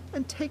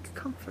 and take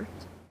comfort.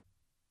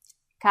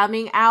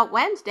 Coming out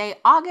Wednesday,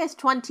 August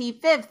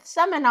 25th,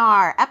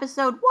 Seminar,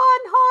 episode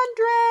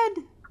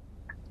 100.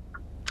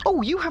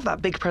 Oh, you have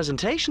that big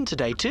presentation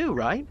today too,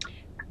 right?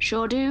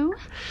 Sure do.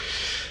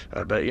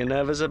 I bet you're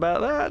nervous about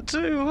that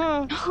too,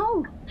 huh?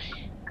 Oh,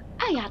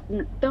 I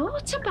hadn't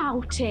thought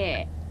about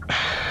it.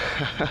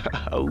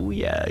 Oh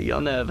yeah,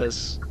 you're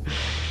nervous.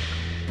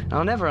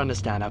 I'll never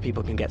understand how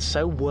people can get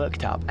so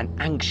worked up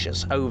and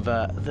anxious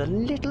over the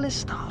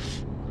littlest stuff.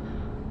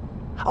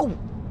 Oh,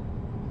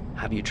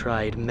 have you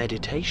tried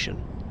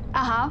meditation?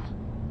 I have.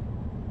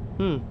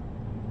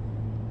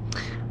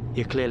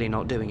 You're clearly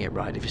not doing it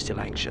right if you're still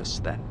anxious,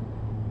 then.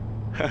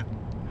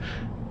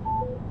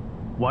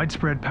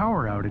 Widespread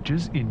power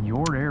outages in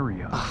your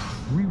area.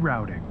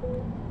 Rerouting.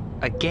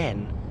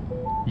 Again?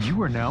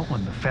 You are now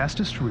on the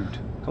fastest route.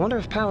 I wonder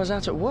if power's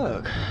out at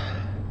work.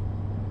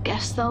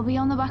 Guess they'll be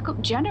on the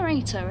backup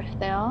generator if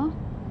they are.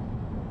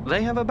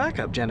 They have a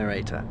backup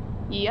generator?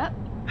 Yep.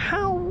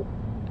 How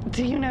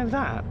do you know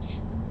that?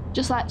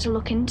 Just like to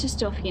look into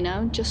stuff, you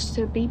know, just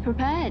to be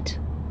prepared.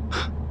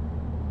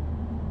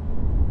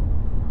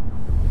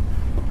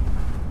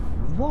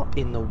 What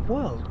in the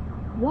world?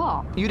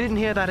 What? You didn't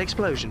hear that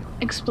explosion?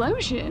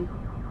 Explosion?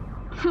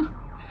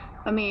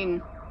 I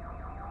mean,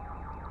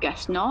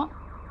 guess not.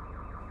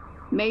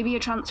 Maybe a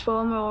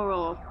transformer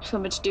or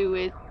something to do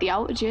with the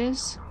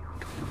outages.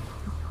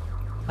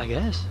 I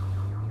guess.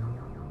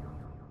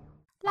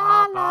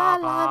 La la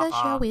la, the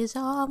show is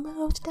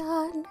almost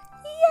done.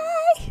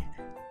 Yay!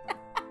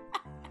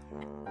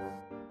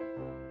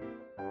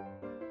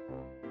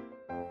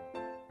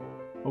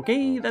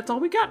 Okay, that's all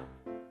we got.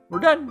 We're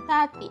done.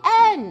 That's the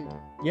end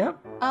Yep.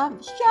 of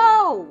the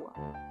show.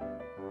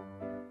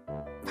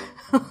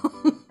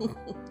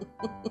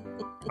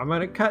 I'm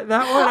gonna cut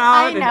that one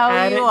out and know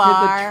add it you to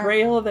are. the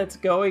trail that's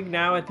going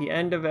now at the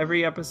end of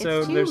every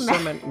episode. too There's so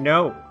many.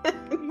 No,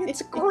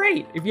 it's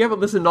great. If you haven't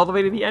listened all the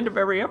way to the end of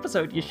every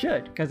episode, you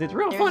should, because it's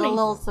real There's funny. a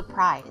little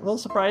surprise. A little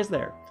surprise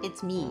there.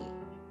 It's me.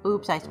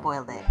 Oops, I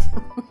spoiled it.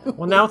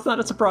 Well, now it's not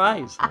a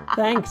surprise.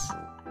 Thanks.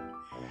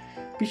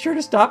 Be sure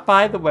to stop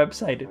by the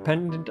website at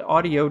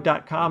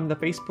pendantaudio.com, the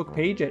Facebook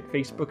page at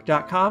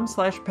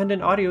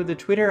facebook.com/pendantaudio, the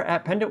Twitter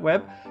at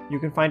pendantweb. You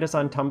can find us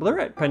on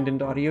Tumblr at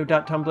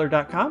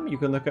pendantaudio.tumblr.com. You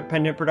can look at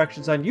Pendant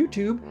Productions on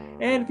YouTube.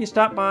 And if you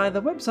stop by the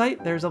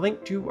website, there's a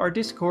link to our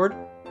Discord.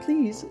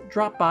 Please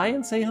drop by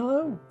and say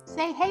hello.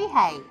 Say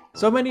hey.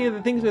 So many of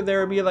the things are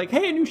there will be like,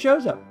 hey, a new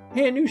show's up.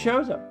 Hey, a new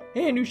show's up.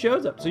 Hey, a new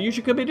show's up. So you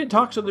should come in and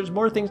talk so there's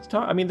more things to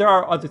talk. I mean, there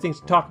are other things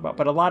to talk about,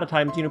 but a lot of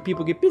times,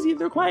 people get busy and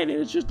they're quiet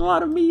and it's just a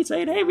lot of me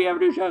saying, hey, we have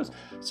new shows.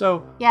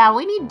 So Yeah,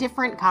 we need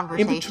different in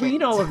conversations.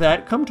 between all of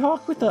that, come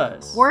talk with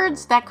us.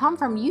 Words that come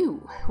from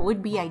you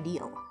would be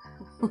ideal.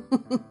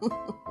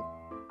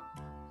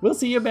 We'll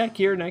see you back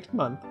here next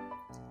month.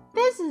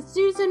 This is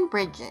Susan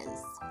Bridges.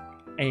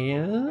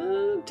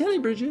 And Tilly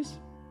Bridges.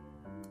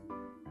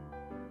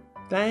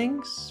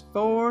 Thanks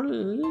for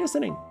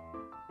listening.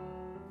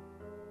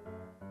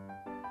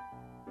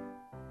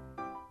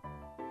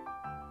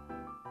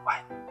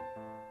 What?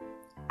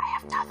 I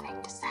have nothing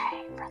to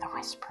say for the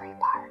whispery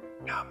part.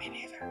 No, me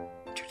neither.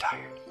 I'm too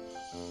tired.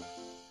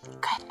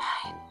 Good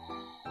night.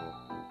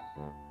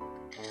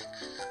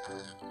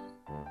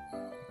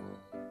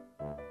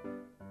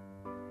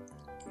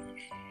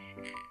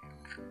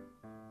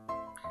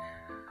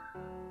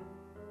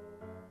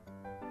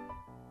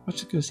 Let's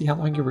just go see how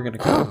long you were gonna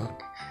go.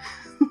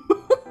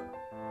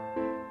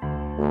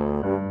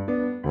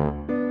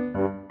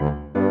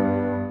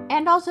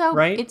 And also,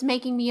 Right? it's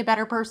making me a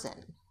better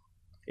person.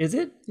 Is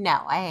it?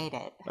 No, I hate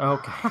it.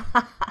 Okay.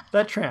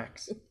 That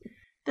tracks.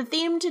 The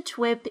theme to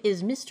TWIP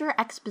is Mr.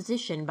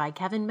 Exposition by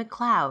Kevin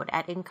MacLeod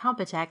at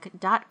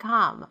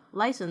Incompetech.com,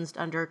 licensed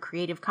under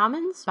Creative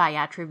Commons by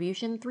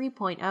Attribution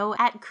 3.0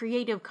 at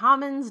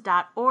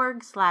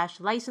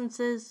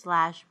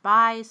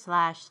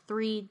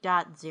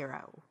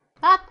creativecommons.org/licenses/by/3.0.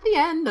 That's the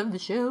end of the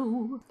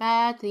show.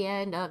 That's the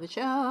end of the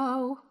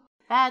show.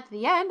 That's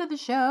the end of the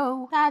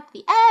show. That's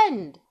the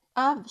end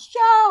of the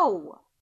show.